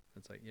ginger.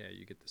 It's like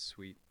you get the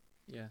sweet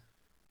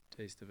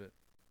taste of it.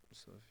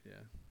 So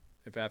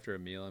if after a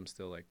meal I'm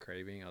still like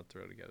craving, I'll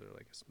throw together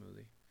like a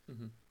smoothie.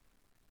 Mm-hmm.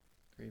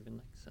 Or even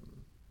like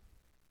some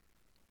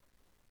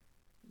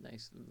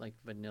nice like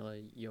vanilla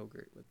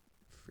yogurt with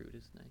fruit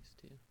is nice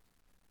too.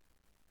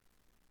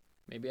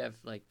 Maybe I've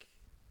like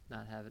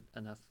not had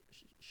enough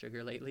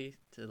sugar lately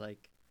to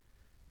like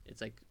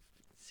it's like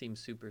seems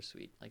super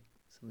sweet like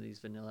some of these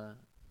vanilla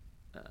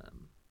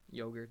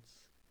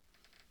yogurts,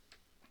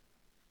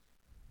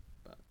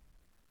 but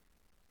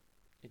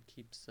it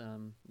keeps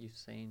you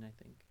sane, I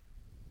think.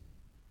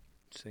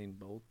 Sane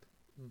both.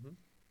 Mm-hmm.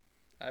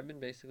 I've been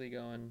basically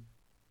going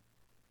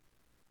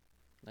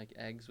like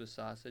eggs with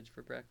sausage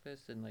for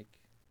breakfast and like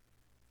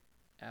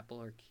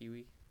apple or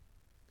kiwi,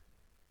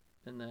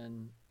 and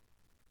then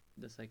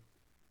this like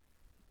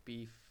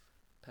beef,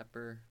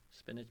 pepper,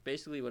 spinach,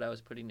 basically what I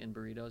was putting in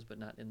burritos but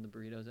not in the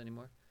burritos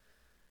anymore.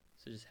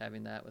 So just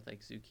having that with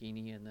like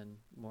zucchini and then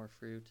more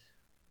fruit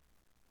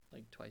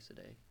like twice a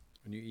day.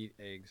 When you eat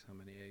eggs, how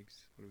many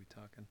eggs? What are we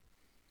talking?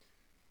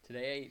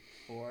 Today I ate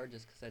 4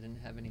 just because I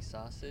didn't have any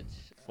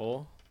sausage.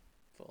 Full?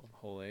 Full.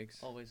 Whole eggs?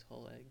 Always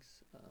whole eggs.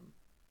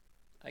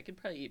 I could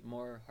probably eat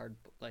more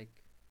I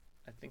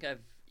think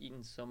I've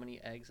eaten so many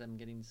eggs I'm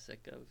getting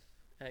sick of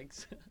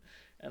eggs.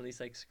 At least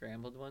like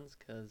scrambled ones,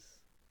 because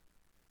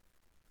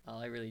all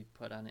I really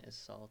put on it is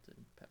salt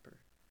and pepper.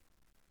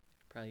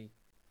 Probably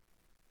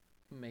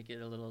make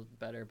it a little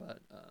better,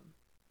 but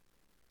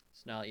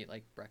so now I'll eat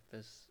like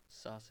breakfast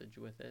sausage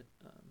with it,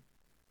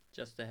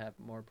 just to have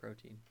more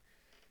protein.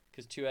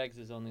 Because 2 eggs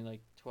is only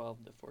like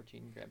 12 to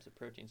 14 grams of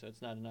protein, so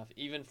it's not enough.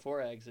 Even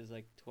 4 eggs is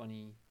like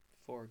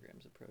 24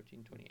 grams of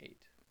protein, 28.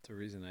 The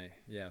reason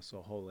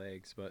so whole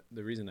eggs. But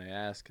the reason I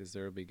ask is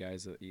there will be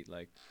guys that eat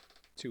like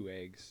 2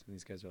 eggs, and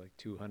these guys are like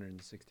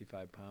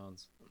 265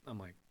 pounds. I'm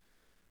like,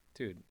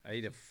 dude, I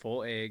eat a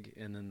full egg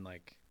and then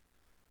like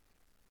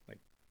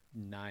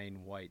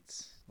 9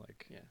 whites.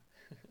 Like,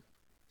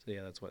 so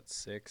that's what,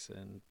 6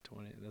 and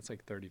 20. That's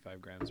like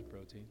 35 grams of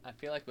protein. I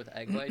feel like with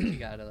egg whites, you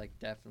gotta like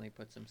definitely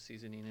put some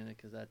seasoning in it,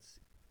 because that's,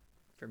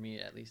 for me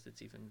at least,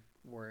 it's even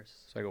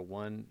worse. So I go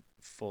 1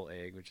 full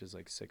egg, which is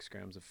like 6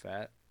 grams of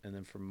fat, and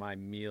then for my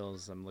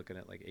meals, I'm looking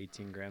at like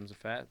 18 grams of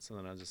fat. So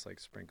then I'll just like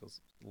sprinkle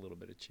a little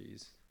bit of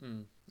cheese.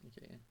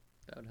 Okay,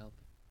 that would help.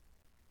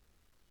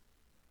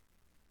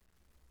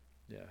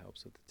 Yeah, it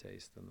helps with the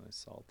taste, and the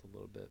salt a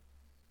little bit.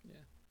 Yeah.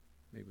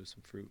 Maybe with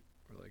some fruit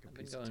or like a I've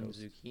piece been of going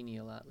toast. zucchini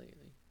a lot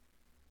lately.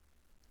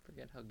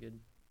 Forget how good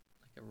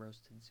like a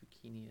roasted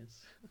zucchini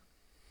is.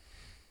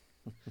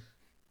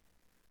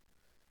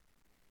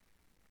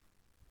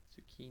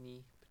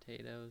 Zucchini,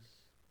 potatoes,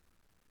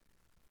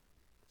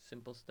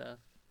 simple stuff.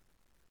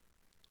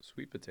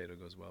 Sweet potato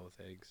goes well with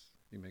eggs.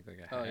 You make like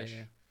a hash. Oh, yeah.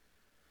 Like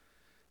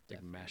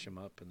Definitely. mash them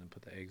up and then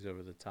put the eggs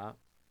over the top.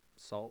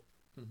 Salt.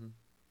 Mm-hmm.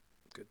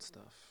 Good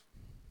stuff.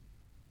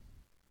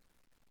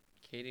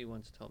 Katie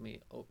once told me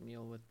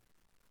oatmeal with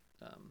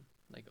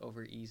like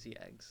over easy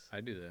eggs.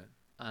 I do that.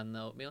 On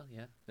the oatmeal,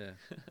 yeah. Yeah.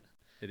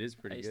 It is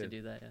pretty good. I used to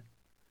do that, yeah.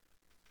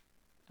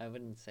 I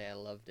wouldn't say I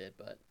loved it,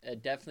 but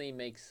it definitely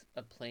makes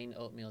a plain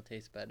oatmeal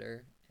taste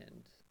better,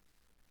 and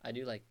I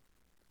do like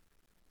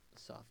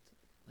soft.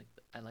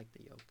 I like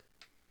the yolk.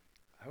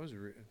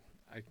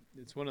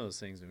 It's one of those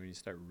things when you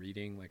start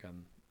reading like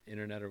on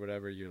internet or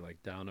whatever, you're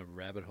like down a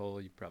rabbit hole.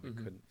 You probably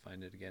couldn't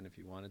find it again if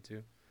you wanted to.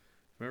 I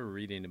remember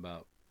reading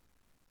about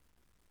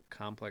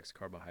complex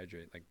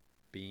carbohydrate like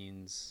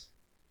beans,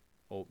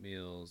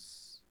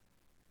 oatmeals,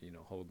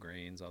 whole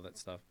grains, all that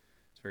stuff.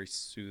 It's very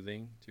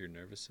soothing to your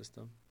nervous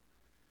system.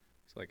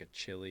 So like a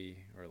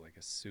chili or like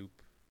a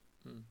soup.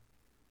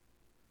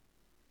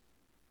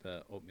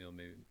 The oatmeal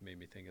made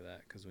me think of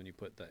that, because when you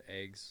put the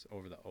eggs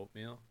over the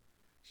oatmeal,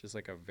 it's just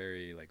like a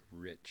very like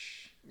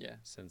rich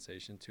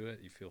sensation to it.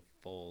 You feel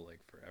full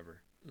like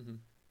forever.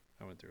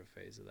 I went through a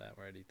phase of that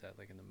where I'd eat that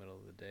like in the middle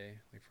of the day,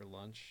 like for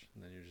lunch,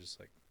 and then you're just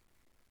like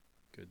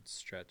good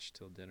stretch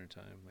till dinner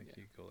time. Like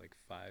you go like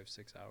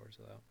 5-6 hours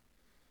without.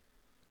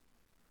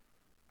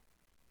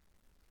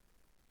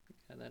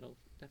 Yeah, that'll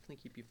definitely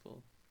keep you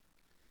full.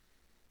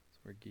 So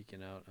we're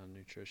geeking out on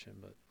nutrition,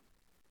 but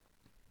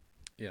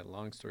yeah,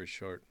 long story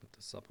short, with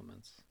the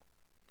supplements,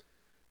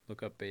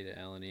 look up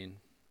beta-alanine.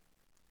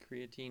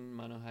 Creatine,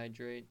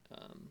 monohydrate.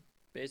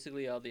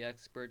 Basically, all the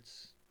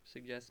experts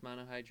suggest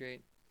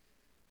monohydrate.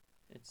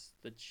 It's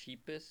the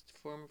cheapest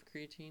form of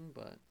creatine,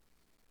 but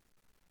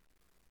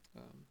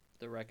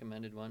the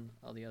recommended one.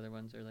 All the other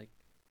ones are like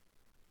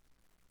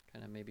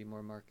kind of maybe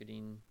more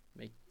marketing,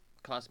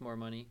 cost more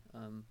money,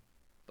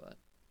 but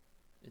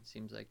it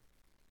seems like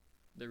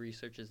the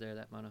research is there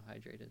that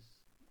monohydrate is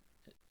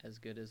as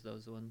good as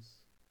those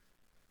ones.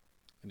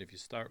 And if you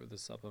start with a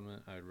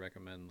supplement, I would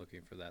recommend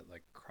looking for that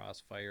like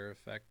crossfire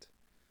effect,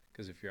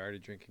 because if you're already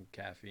drinking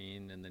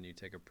caffeine and then you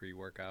take a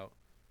pre-workout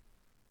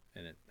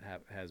and it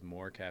has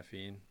more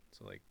caffeine,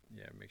 so like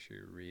make sure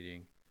you're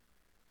reading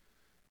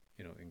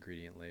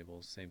ingredient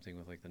labels. Same thing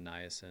with like the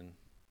niacin,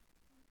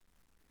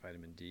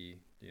 vitamin D.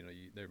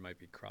 There might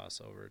be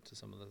crossover to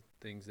some of the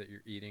things that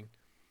you're eating.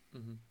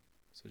 Mm-hmm.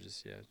 So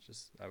just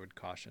I would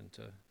caution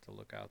to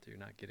look out that you're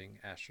not getting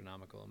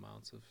astronomical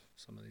amounts of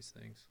some of these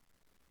things.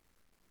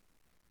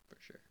 For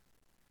sure.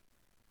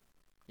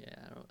 Yeah,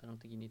 I don't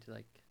think you need to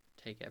like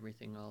take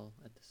everything all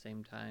at the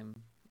same time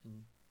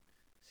and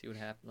see what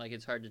happens. Like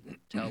it's hard to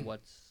tell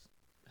what's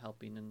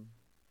helping and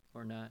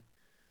or not.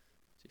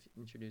 So if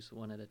you introduce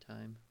one at a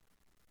time,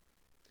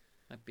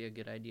 might be a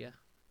good idea.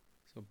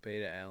 So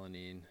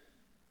beta-alanine,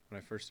 when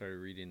I first started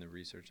reading the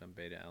research on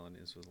beta-alanine,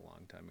 this was a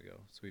long time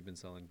ago. So we've been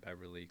selling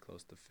Beverly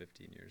close to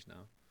 15 years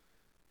now.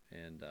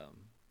 And,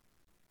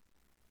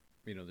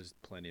 there's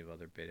plenty of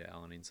other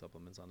beta-alanine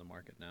supplements on the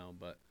market now,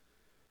 but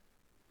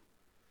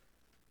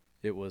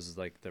it was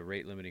like the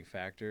rate limiting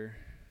factor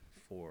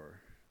for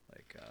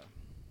like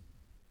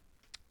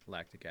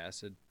lactic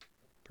acid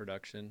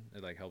production.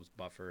 It like helps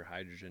buffer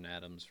hydrogen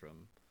atoms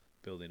from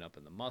building up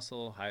in the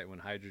muscle. When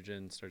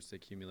hydrogen starts to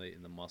accumulate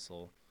in the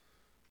muscle,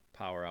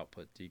 power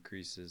output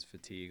decreases,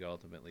 fatigue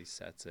ultimately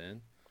sets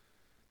in.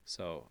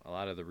 So a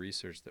lot of the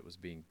research that was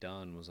being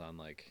done was on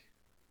like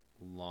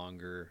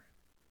longer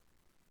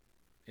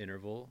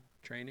interval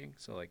training,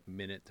 so like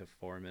minute to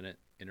 4 minute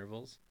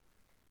intervals.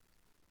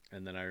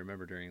 And then I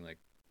remember during like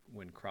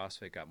when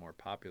CrossFit got more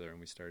popular and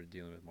we started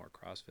dealing with more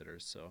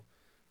CrossFitters, so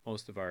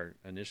most of our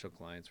initial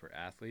clients were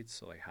athletes,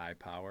 so like high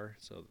power.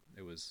 So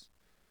it was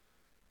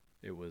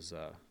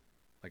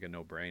like a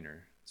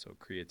no-brainer. So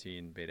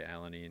creatine,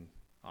 beta-alanine,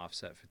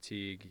 offset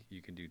fatigue.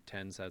 You can do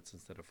 10 sets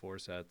instead of 4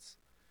 sets,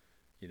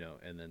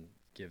 and then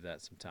give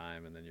that some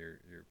time, and then your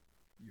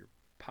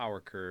power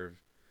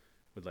curve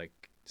would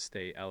like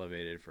stay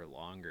elevated for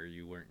longer.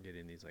 You weren't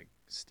getting these like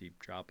steep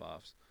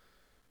drop-offs.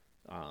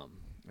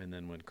 And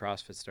then when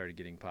CrossFit started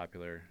getting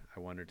popular,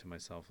 I wondered to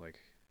myself, like,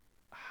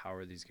 how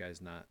are these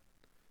guys not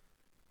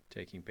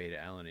taking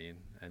beta-alanine?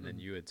 And then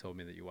you had told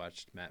me that you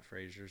watched Matt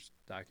Fraser's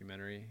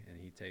documentary,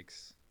 and he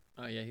takes...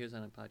 Oh, yeah, he was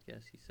on a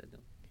podcast. He said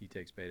he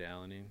takes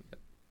beta-alanine. Yep.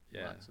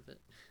 Yeah. Lots of it.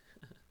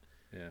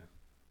 Yeah.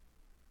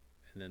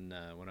 And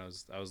then when I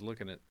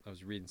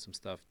was reading some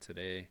stuff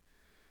today,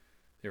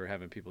 they were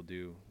having people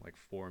do like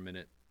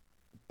 4-minute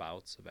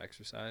bouts of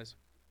exercise,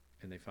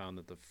 and they found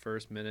that the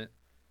first minute,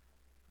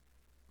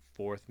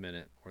 fourth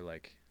minute were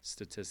like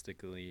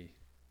statistically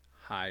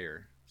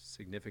higher,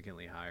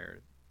 significantly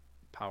higher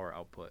power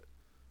output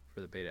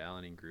for the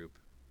beta-alanine group.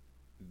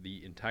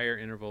 The entire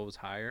interval was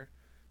higher.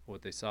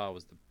 What they saw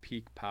was the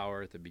peak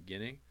power at the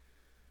beginning,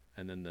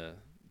 and then the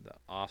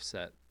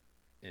offset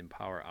in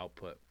power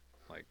output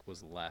like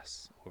was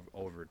less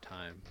over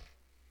time.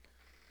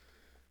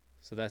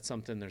 So that's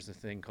something. There's a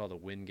thing called a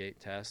Wingate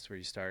test where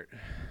you start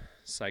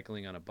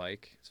cycling on a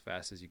bike as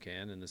fast as you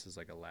can, and this is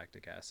like a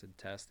lactic acid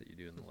test that you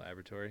do in the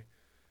laboratory,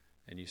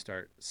 and you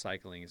start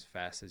cycling as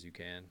fast as you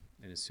can,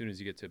 and as soon as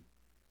you get to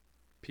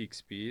peak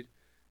speed,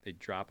 they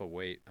drop a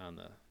weight on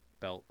the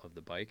belt of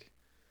the bike.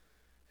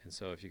 And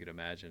so if you could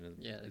imagine,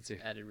 it's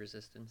added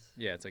resistance.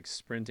 Yeah, it's like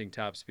sprinting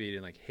top speed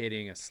and like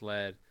hitting a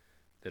sled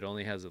that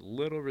only has a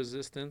little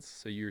resistance,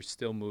 so you're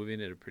still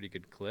moving at a pretty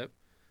good clip,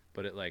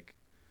 but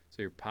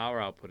so your power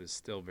output is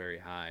still very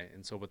high.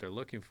 And so what they're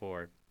looking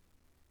for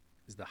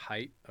is the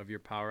height of your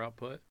power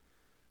output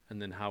and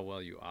then how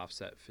well you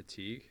offset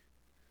fatigue.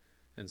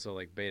 And so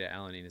like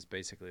beta-alanine is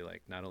basically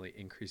like not only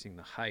increasing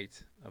the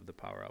height of the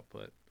power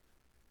output,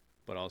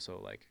 but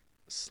also like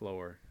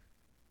slower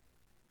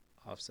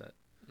offset.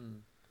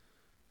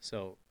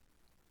 So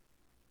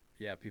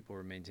yeah, people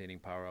were maintaining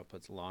power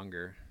outputs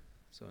longer.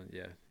 So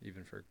yeah,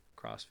 even for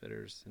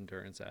CrossFitters,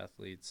 endurance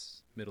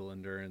athletes, middle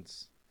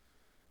endurance,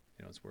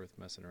 it's worth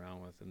messing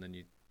around with. And then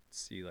you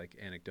see like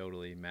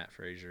anecdotally, Matt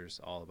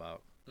Fraser's all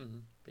about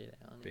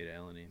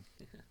beta-alanine.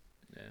 Yeah.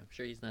 I'm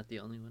sure he's not the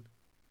only one.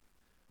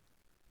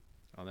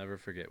 I'll never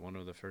forget one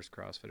of the first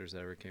CrossFitters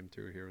that ever came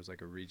through here was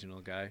like a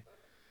regional guy.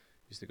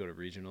 Used to go to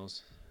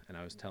regionals, and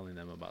I was telling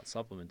them about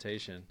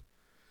supplementation,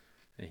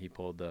 and he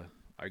pulled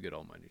I get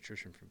all my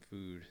nutrition from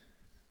food.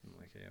 I'm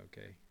like, yeah,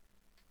 okay.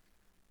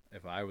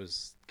 If I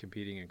was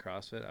competing in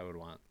CrossFit, I would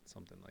want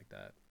something like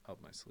that up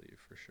my sleeve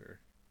for sure.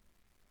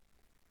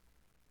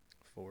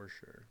 For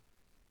sure.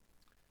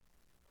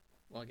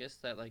 Well, I guess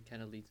that like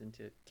kind of leads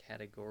into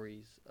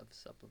categories of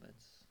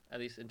supplements. At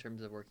least in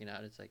terms of working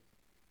out, it's like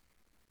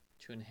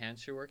to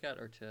enhance your workout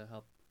or to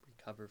help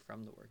recover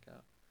from the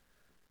workout.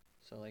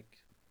 So like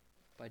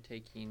by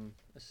taking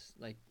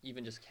like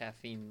even just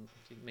caffeine,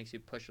 it makes you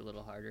push a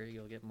little harder.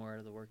 You'll get more out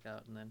of the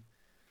workout, and then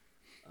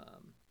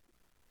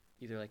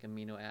either like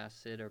amino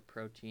acid or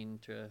protein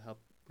to help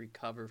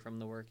recover from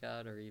the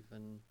workout, or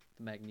even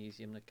the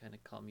magnesium to kind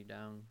of calm you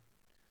down.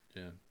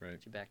 Yeah, right.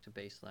 Get you back to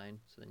baseline,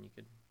 so then you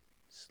could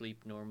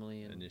sleep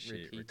normally and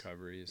initiate repeat.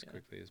 recovery as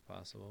quickly as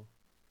possible.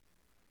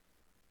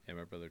 Yeah,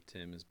 my brother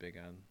Tim is big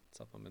on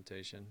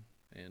supplementation,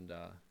 and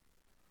it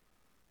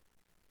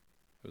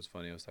was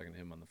funny. I was talking to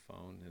him on the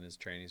phone, and his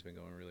training's been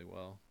going really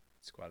well.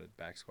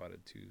 Back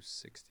squatted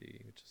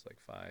 260, which is like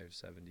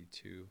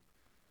 572,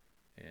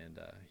 and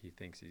he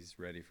thinks he's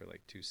ready for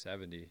like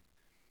 270.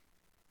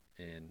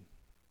 And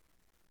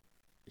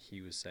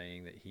he was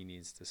saying that he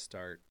needs to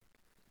start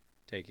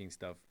taking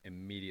stuff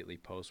immediately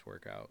post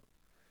workout.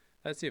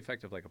 That's the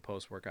effect of like a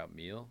post workout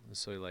meal.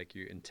 So like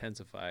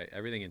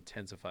everything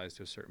intensifies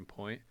to a certain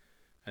point,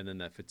 and then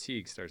that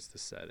fatigue starts to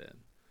set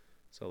in.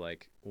 So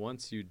like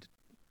once you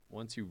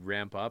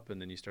ramp up and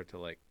then you start to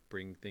like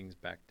bring things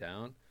back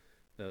down,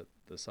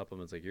 the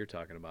supplements like you're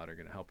talking about are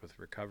going to help with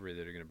recovery,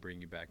 that are going to bring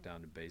you back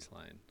down to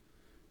baseline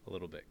a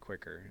little bit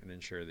quicker and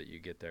ensure that you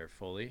get there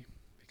fully.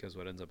 Because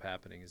what ends up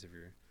happening is if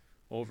you're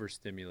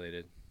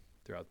overstimulated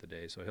throughout the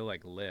day, so he'll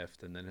like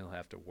lift and then he'll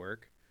have to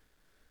work,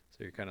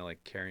 so you're kind of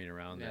like carrying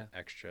around that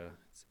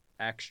it's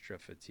extra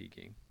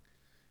fatiguing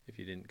if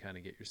you didn't kind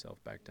of get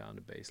yourself back down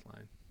to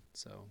baseline.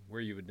 So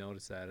where you would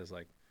notice that is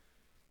like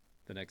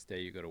the next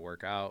day you go to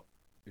work out,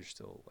 you're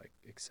still like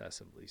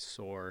excessively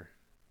sore.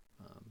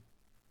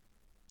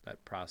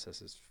 That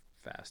process is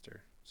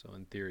faster. So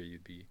in theory,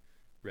 you'd be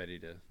ready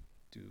to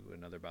do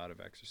another bout of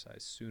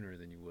exercise sooner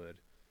than you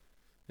would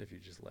if you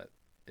just let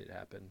it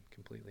happen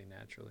completely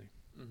naturally.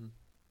 Mm-hmm.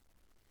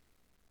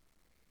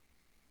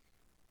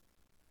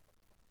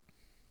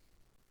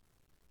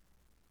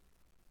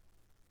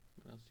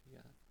 What else you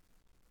got?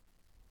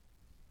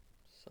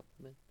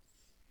 Supplements?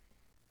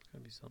 There's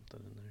gotta be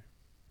something in there.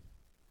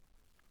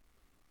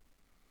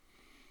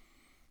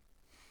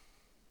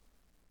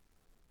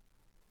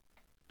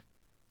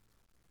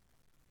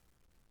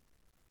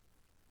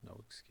 No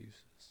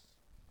excuses.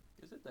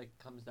 Is it like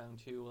comes down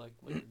to like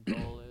what your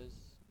goal is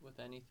with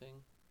anything?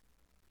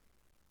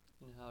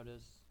 And how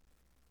does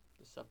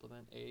the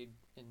supplement aid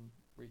in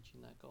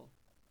reaching that goal?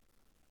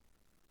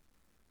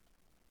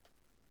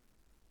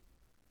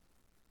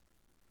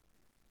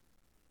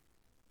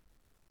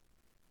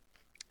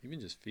 Even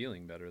just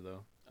feeling better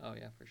though. Oh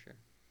yeah, for sure.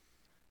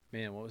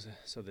 Man, what was it?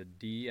 So the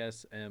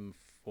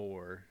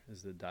DSM-4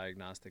 is the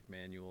Diagnostic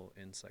Manual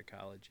in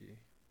Psychology.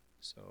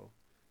 So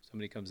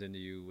somebody comes into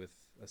you with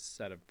a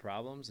set of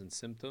problems and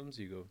symptoms.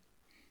 You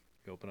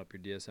open up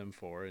your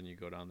DSM-4 and you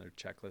go down their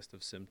checklist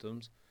of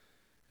symptoms,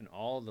 and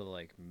all the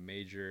like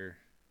major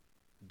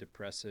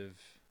depressive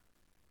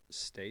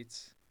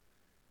states,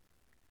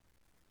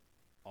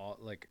 all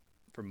like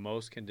for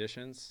most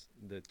conditions,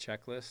 the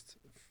checklist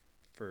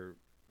for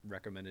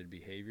recommended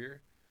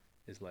behavior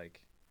is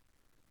like,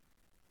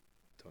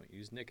 don't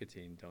use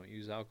nicotine, don't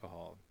use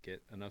alcohol,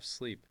 get enough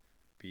sleep,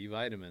 B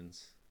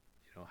vitamins,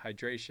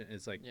 hydration.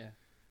 It's like, yeah,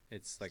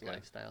 it's like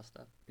lifestyle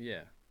stuff.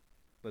 Yeah,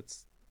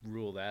 let's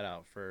rule that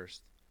out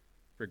first.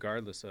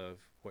 Regardless of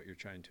what you're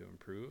trying to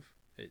improve,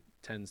 it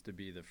tends to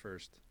be the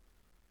first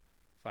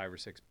 5 or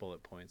 6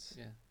 bullet points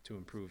to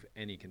improve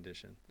any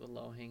condition. The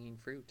low-hanging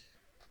fruit.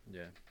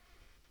 Yeah.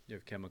 You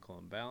have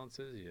chemical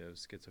imbalances, you have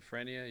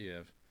schizophrenia, you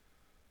have,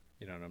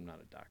 and I'm not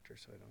a doctor,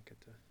 so I don't get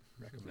to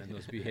recommend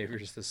those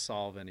behaviors to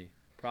solve any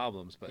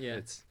problems, but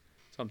it's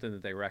something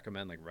that they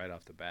recommend like right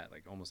off the bat.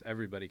 Like almost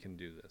everybody can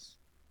do this.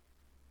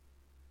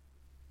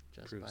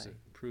 Just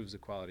Improves the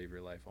quality of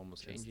your life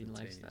almost changing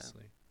instantaneously.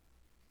 Lifestyle.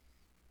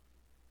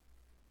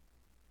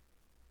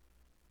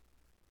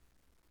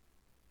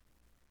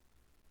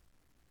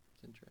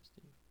 It's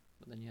interesting.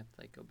 But then you have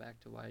to like go back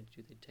to why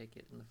do they take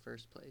it in the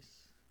first place?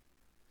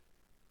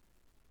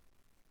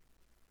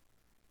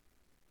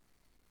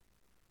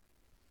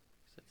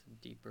 That's some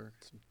deep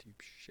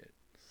shit.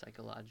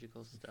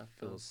 Psychological stuff.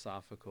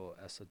 Philosophical,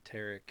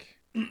 esoteric.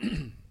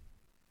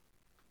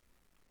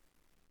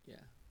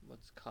 Yeah.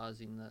 What's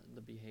causing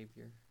the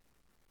behavior?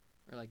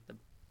 Or like the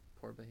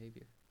poor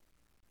behavior?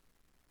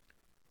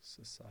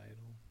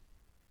 Societal.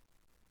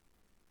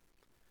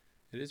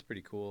 It is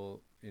pretty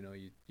cool.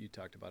 You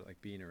talked about it,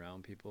 like being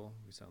around people.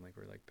 We sound like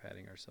we're like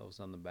patting ourselves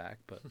on the back,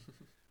 but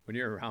when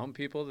you're around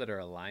people that are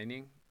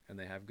aligning and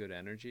they have good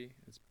energy,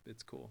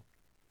 it's cool.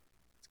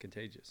 It's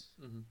contagious.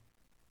 Mm-hmm.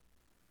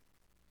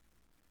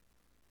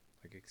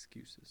 Like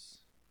excuses.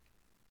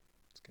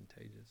 It's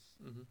contagious.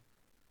 Mm-hmm.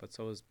 But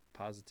so is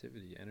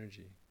positivity,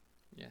 energy.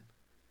 Yeah.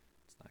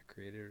 It's not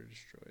created or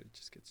destroyed. It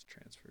just gets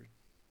transferred.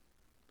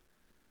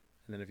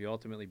 And then if you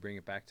ultimately bring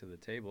it back to the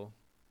table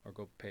or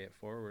go pay it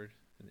forward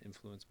and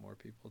influence more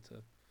people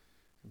to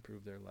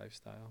improve their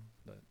lifestyle,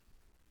 but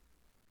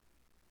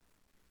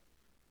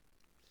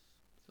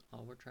that's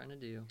all we're trying to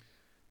do.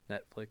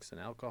 Netflix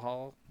and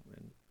alcohol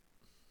and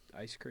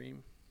ice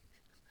cream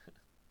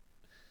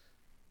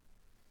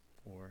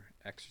or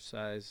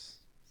exercise,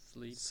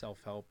 sleep,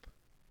 self-help,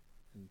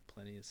 and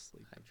plenty of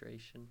sleep.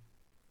 Hydration.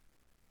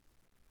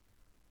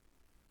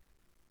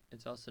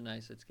 It's also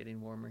nice it's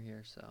getting warmer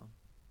here, so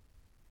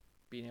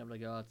being able to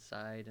go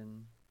outside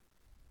and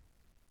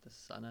the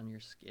sun on your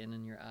skin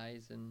and your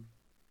eyes and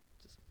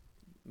just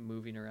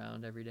moving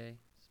around every day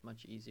is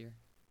much easier.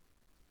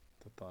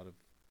 The thought of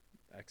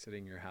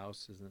exiting your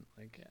house isn't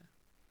like... Yeah.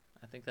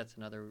 I think that's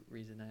another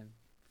reason I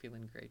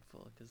feeling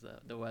grateful because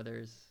the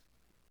weather's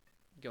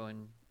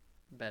going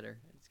better.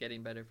 It's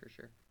getting better for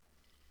sure.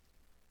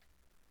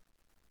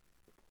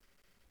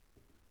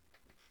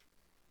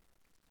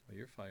 Well,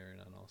 you're firing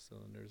on all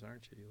cylinders,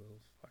 aren't you, you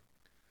little fuck?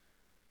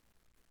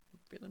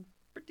 Feeling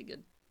pretty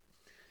good.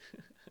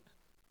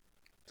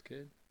 It's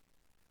good.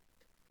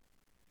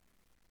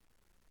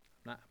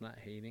 I'm not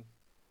hating.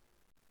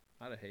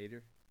 Not a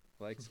hater.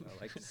 I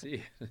like to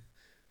see it.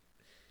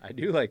 I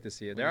do like to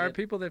see it. There are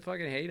people that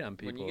fucking hate on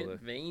people. When you get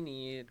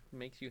veiny, it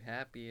makes you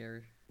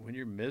happier. When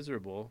you're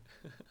miserable,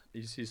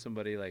 you see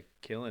somebody like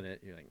killing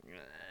it, you're like,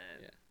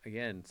 yeah.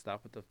 Again,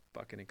 stop with the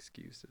fucking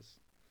excuses.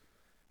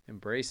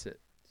 Embrace it.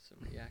 Some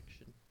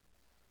reaction.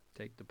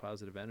 Take the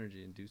positive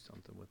energy and do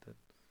something with it.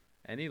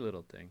 Any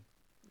little thing.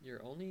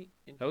 You're only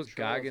in that was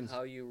control Goggins, of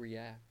how you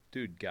react.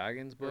 Dude,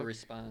 Goggins' book. Or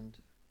respond.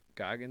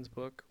 Goggins'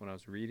 book, when I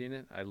was reading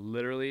it,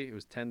 it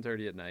was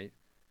 10:30 at night.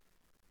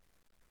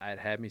 It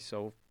had me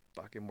so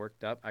fucking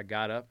worked up. I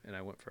got up and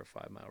I went for a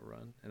 5-mile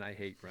run, and I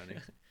hate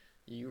running.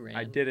 You ran?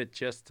 I did it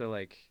just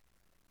to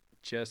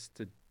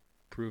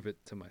prove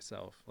it to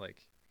myself.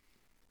 Like,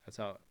 that's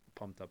how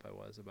pumped up I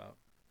was about.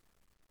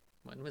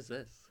 When was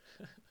this?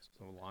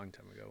 A long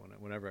time ago.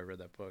 Whenever I read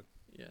that book.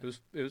 Yeah.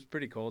 It was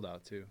pretty cold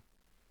out too.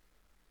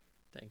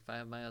 Dang,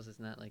 5 miles is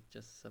not like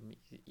just some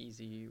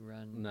easy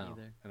run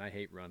either. And I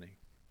hate running.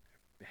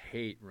 I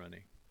hate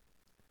running.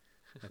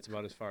 That's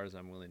about as far as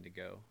I'm willing to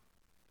go.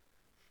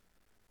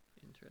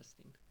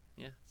 Interesting.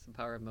 Yeah, it's the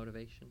power of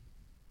motivation,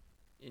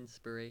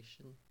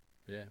 inspiration.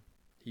 Yeah,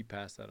 he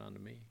passed that on to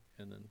me,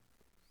 and then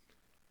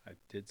I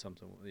did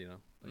something.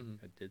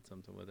 I did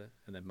something with it,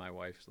 and then my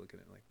wife's looking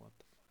at it like, what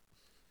the fuck?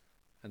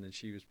 And then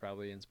she was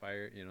probably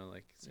inspired.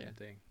 Same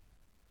thing.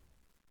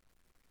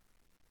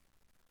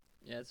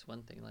 Yeah, it's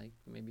one thing. Like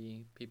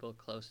maybe people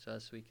close to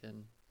us, we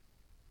can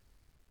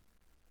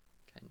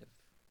kind of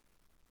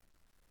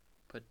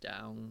put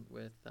down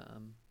with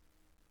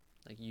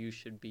like you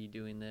should be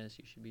doing this,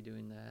 you should be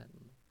doing that.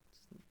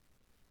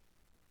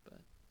 But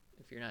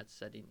if you're not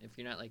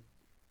like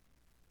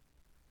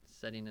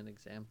setting an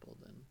example,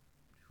 then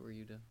who are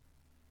you to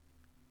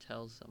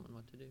tell someone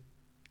what to do?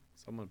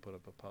 Someone put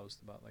up a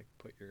post about like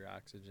put your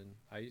oxygen.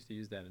 I used to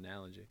use that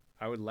analogy.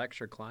 I would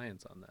lecture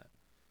clients on that.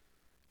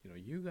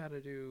 You got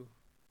to do.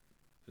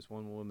 This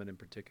one woman in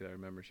particular, I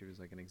remember she was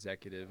like an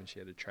executive and she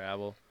had to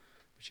travel,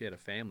 but she had a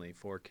family,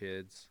 4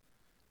 kids,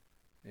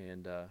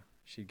 and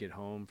she'd get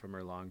home from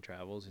her long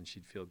travels and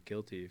she'd feel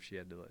guilty if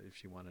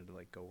she wanted to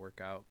like go work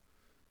out.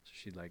 So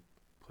she'd like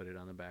put it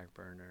on the back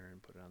burner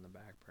and put it on the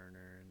back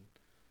burner, and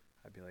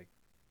I'd be like,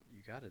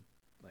 you got to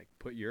like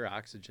put your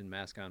oxygen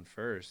mask on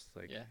first.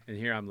 Like, and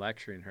here I'm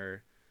lecturing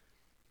her,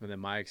 and then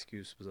my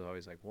excuse was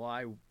always like, well,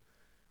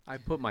 I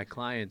put my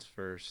clients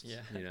first. Yeah.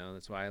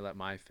 That's why I let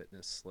my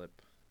fitness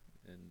slip.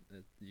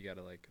 And you got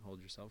to like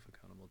hold yourself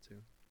accountable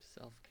too.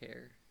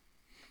 Self-care.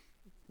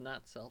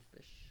 Not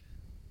selfish.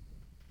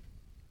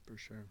 For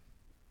sure.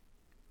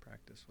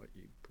 Practice what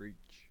you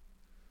preach.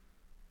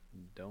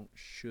 Don't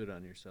should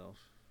on yourself.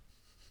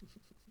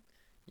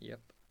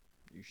 Yep.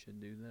 You should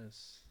do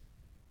this.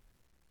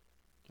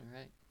 All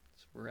right.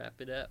 Let's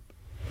wrap it up.